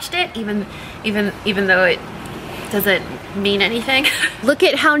I watched it, even though it doesn't mean anything. Look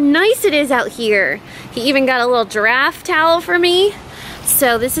at how nice it is out here. He even got a little giraffe towel for me.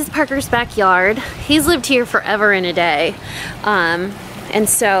 So this is Parker's backyard. He's lived here forever and a day. And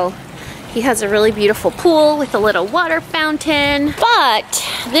so he has a really beautiful pool with a little water fountain, but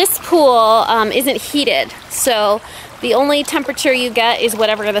this pool isn't heated. So the only temperature you get is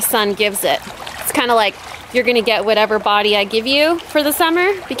whatever the sun gives it. It's kind of like you're gonna get whatever body I give you for the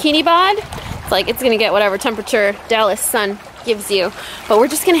summer, bikini bod. It's like it's gonna get whatever temperature Dallas sun gives you. But we're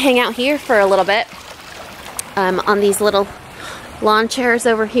just gonna hang out here for a little bit on these little lawn chairs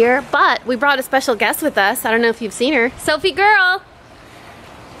over here. But we brought a special guest with us. I don't know if you've seen her. Sophie girl.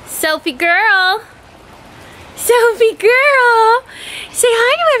 Sophie girl. Sophie girl. Say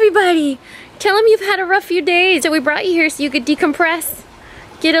hi to everybody. Tell them you've had a rough few days. So we brought you here so you could decompress,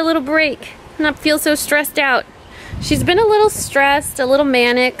 get a little break, not feel so stressed out. She's been a little stressed, a little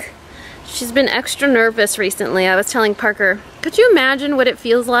manic. She's been extra nervous recently. I was telling Parker, could you imagine what it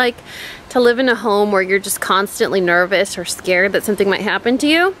feels like to live in a home where you're just constantly nervous or scared that something might happen to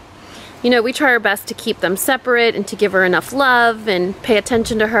you? You know, we try our best to keep them separate and to give her enough love and pay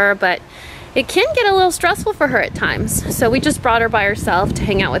attention to her, but it can get a little stressful for her at times. So we just brought her by herself to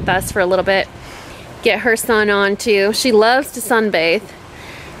hang out with us for a little bit, get her sun on too. She loves to sunbathe.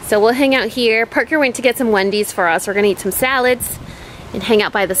 So we'll hang out here. Parker went to get some Wendy's for us. We're gonna eat some salads and hang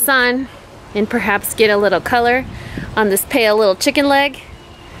out by the sun and perhaps get a little color on this pale little chicken leg.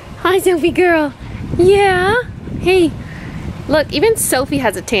 Hi, Sophie girl. Yeah. Hey. Look, even Sophie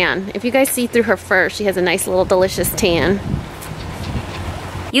has a tan. If you guys see through her fur, she has a nice little delicious tan.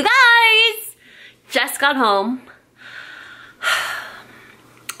 You guys! Just got home.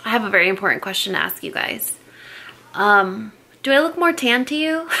 I have a very important question to ask you guys. Do I look more tan to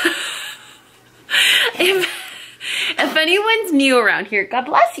you? If anyone's new around here, God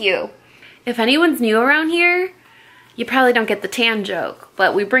bless you. If anyone's new around here, you probably don't get the tan joke,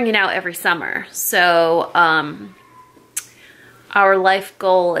 but we bring it out every summer. So, our life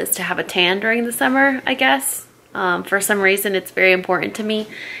goal is to have a tan during the summer, I guess. For some reason, it's very important to me.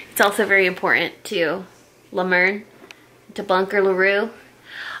 It's also very important to Lemern, to Bunker LaRue.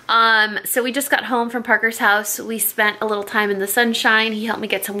 So we just got home from Parker's house. We spent a little time in the sunshine. He helped me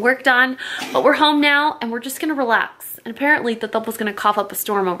get some work done, but we're home now and we're just gonna relax. And apparently the was gonna cough up a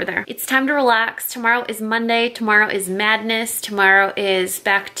storm over there. It's time to relax. Tomorrow is Monday. Tomorrow is madness. Tomorrow is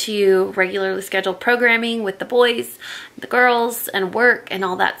back to regularly scheduled programming with the boys, the girls, and work and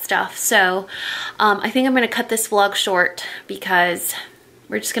all that stuff. So I think I'm gonna cut this vlog short because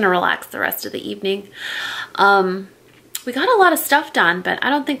we're just gonna relax the rest of the evening. We got a lot of stuff done, but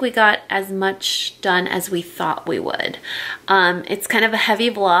I don't think we got as much done as we thought we would. It's kind of a heavy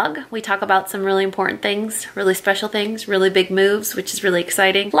vlog. We talk about some really important things, really special things, really big moves, which is really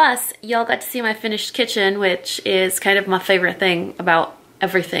exciting. Plus, y'all got to see my finished kitchen, which is kind of my favorite thing about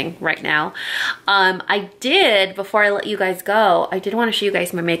everything right now. I did, before I let you guys go, I did want to show you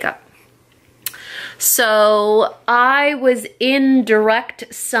guys my makeup. So I was in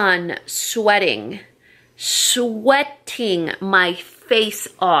direct sun sweating my face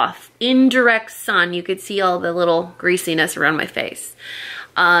off. In direct sun, you could see all the little greasiness around my face.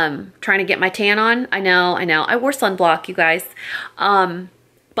 Trying to get my tan on. I know. I wore sunblock, you guys.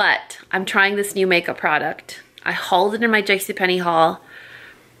 But I'm trying this new makeup product. I hauled it in my JCPenney haul.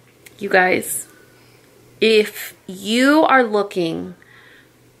 You guys, if you are looking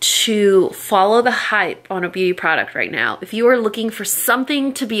to follow the hype on a beauty product right now, if you are looking for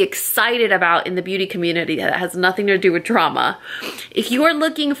something to be excited about in the beauty community that has nothing to do with drama, if you are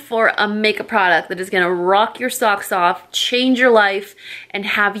looking for a makeup product that is gonna rock your socks off, change your life, and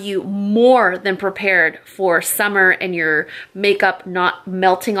have you more than prepared for summer and your makeup not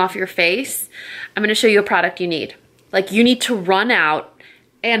melting off your face, I'm gonna show you a product you need. Like, you need to run out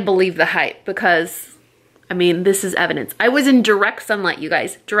and believe the hype, because I mean, this is evidence. I was in direct sunlight, you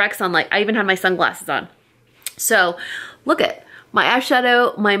guys. Direct sunlight. I even had my sunglasses on. So, look at my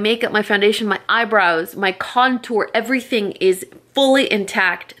eyeshadow, my makeup, my foundation, my eyebrows, my contour. Everything is fully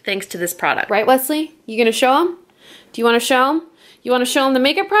intact thanks to this product. Right, Wesley? You gonna show them? Do you wanna show them? You wanna show them the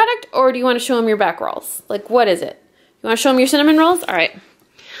makeup product, or do you wanna show them your back rolls? Like, what is it? You wanna show them your cinnamon rolls? All right.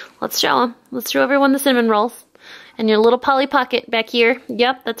 Let's show them. Let's show everyone the cinnamon rolls. And your little Polly Pocket back here.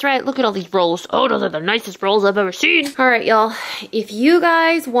 Yep, that's right. Look at all these rolls. Oh, those are the nicest rolls I've ever seen. All right, y'all. If you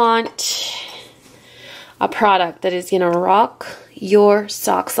guys want a product that is gonna rock your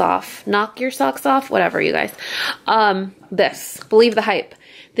socks off, knock your socks off, whatever, you guys. Believe the hype.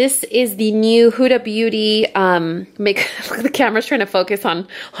 This is the new Huda Beauty, look at the camera's trying to focus on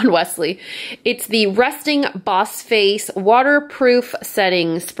Wesley. It's the Resting Boss Face Waterproof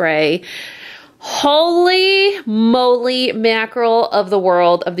Setting Spray. Holy moly mackerel of the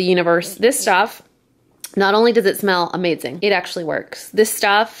world, of the universe. This stuff, not only does it smell amazing, it actually works. This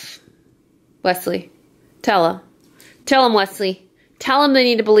stuff, Wesley, tell them, Wesley. Tell them they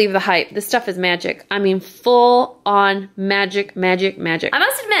need to believe the hype. This stuff is magic. I mean, full on magic, magic, magic. I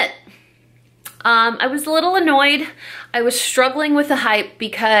must admit, I was a little annoyed. I was struggling with the hype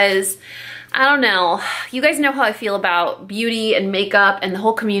because, I don't know, you guys know how I feel about beauty and makeup and the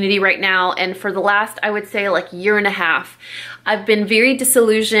whole community right now, and for the last, I would say, like, year and a half, I've been very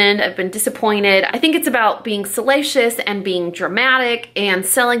disillusioned, I've been disappointed. I think it's about being salacious and being dramatic and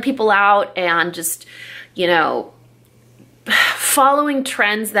selling people out and just, you know, following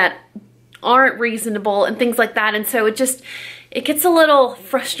trends that aren't reasonable and things like that, and so it gets a little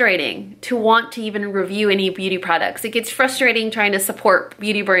frustrating to want to even review any beauty products. It gets frustrating trying to support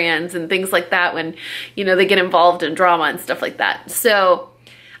beauty brands and things like that when, you know, they get involved in drama and stuff like that. So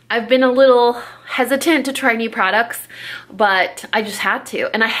I've been a little hesitant to try new products, but I just had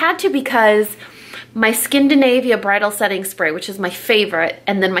to. And I had to because my Skindinavia Bridal Setting Spray, which is my favorite,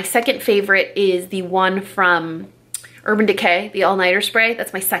 and then my second favorite is the one from Urban Decay, the All-Nighter Spray.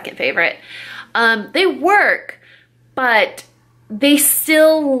 That's my second favorite. They work, but they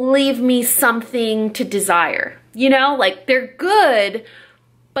still leave me something to desire. You know, like, they're good,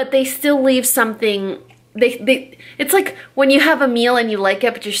 but they still leave something. It's like when you have a meal and you like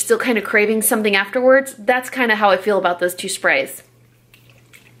it, but you're still kind of craving something afterwards. That's kind of how I feel about those two sprays.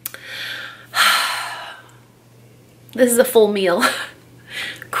 This is a full meal.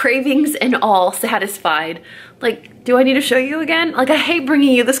 Cravings and all satisfied. Like, do I need to show you again? Like, I hate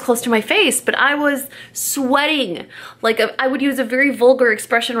bringing you this close to my face, but I was sweating. Like, I would use a very vulgar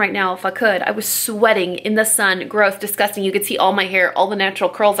expression right now if I could. I was sweating in the sun, gross, disgusting. You could see all my hair, all the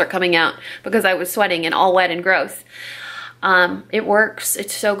natural curls are coming out because I was sweating and all wet and gross. It works.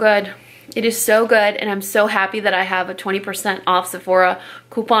 It's so good. It is so good, and I'm so happy that I have a 20% off Sephora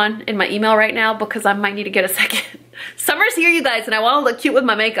coupon in my email right now because I might need to get a second. Summer's here, you guys, and I want to look cute with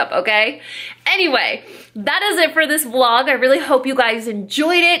my makeup, okay? Anyway, that is it for this vlog. I really hope you guys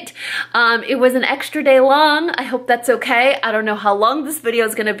enjoyed it. It was an extra day long. I hope that's okay. I don't know how long this video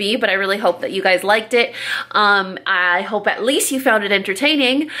is going to be, but I really hope that you guys liked it. I hope at least you found it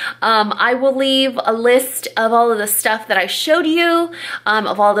entertaining. I will leave a list of all of the stuff that I showed you,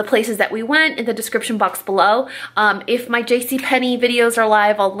 of all the places that we went in the description box below. If my JCPenney videos are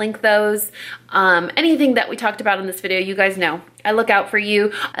live, I'll link those. Anything that we talked about in this video, you guys know I look out for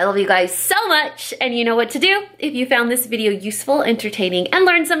you. I love you guys so much, and you know what to do. If you found this video useful, entertaining, and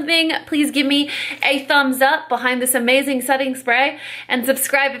learned something, please give me a thumbs up behind this amazing setting spray, and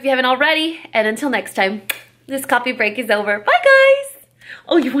subscribe if you haven't already. And until next time, this coffee break is over. Bye, guys.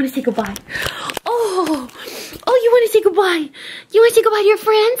 Oh, you want to say goodbye? Oh, you want to say goodbye? You want to say goodbye to your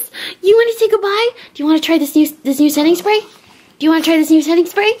friends? You want to say goodbye? Do you want to try this new setting spray? Do you want to try this new setting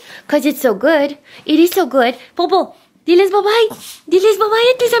spray? Because it's so good. It is so good. Popo, diles bye-bye. Diles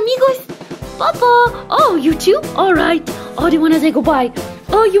bye-bye a tus amigos. Popo. Oh, you too? All right. Oh, do you want to say goodbye?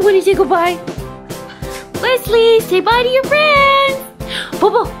 Oh, you want to say goodbye? Wesley, say bye to your friends.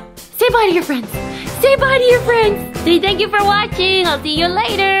 Popo, say bye to your friends. Say bye to your friends. Say thank you for watching. I'll see you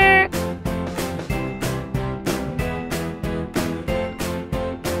later.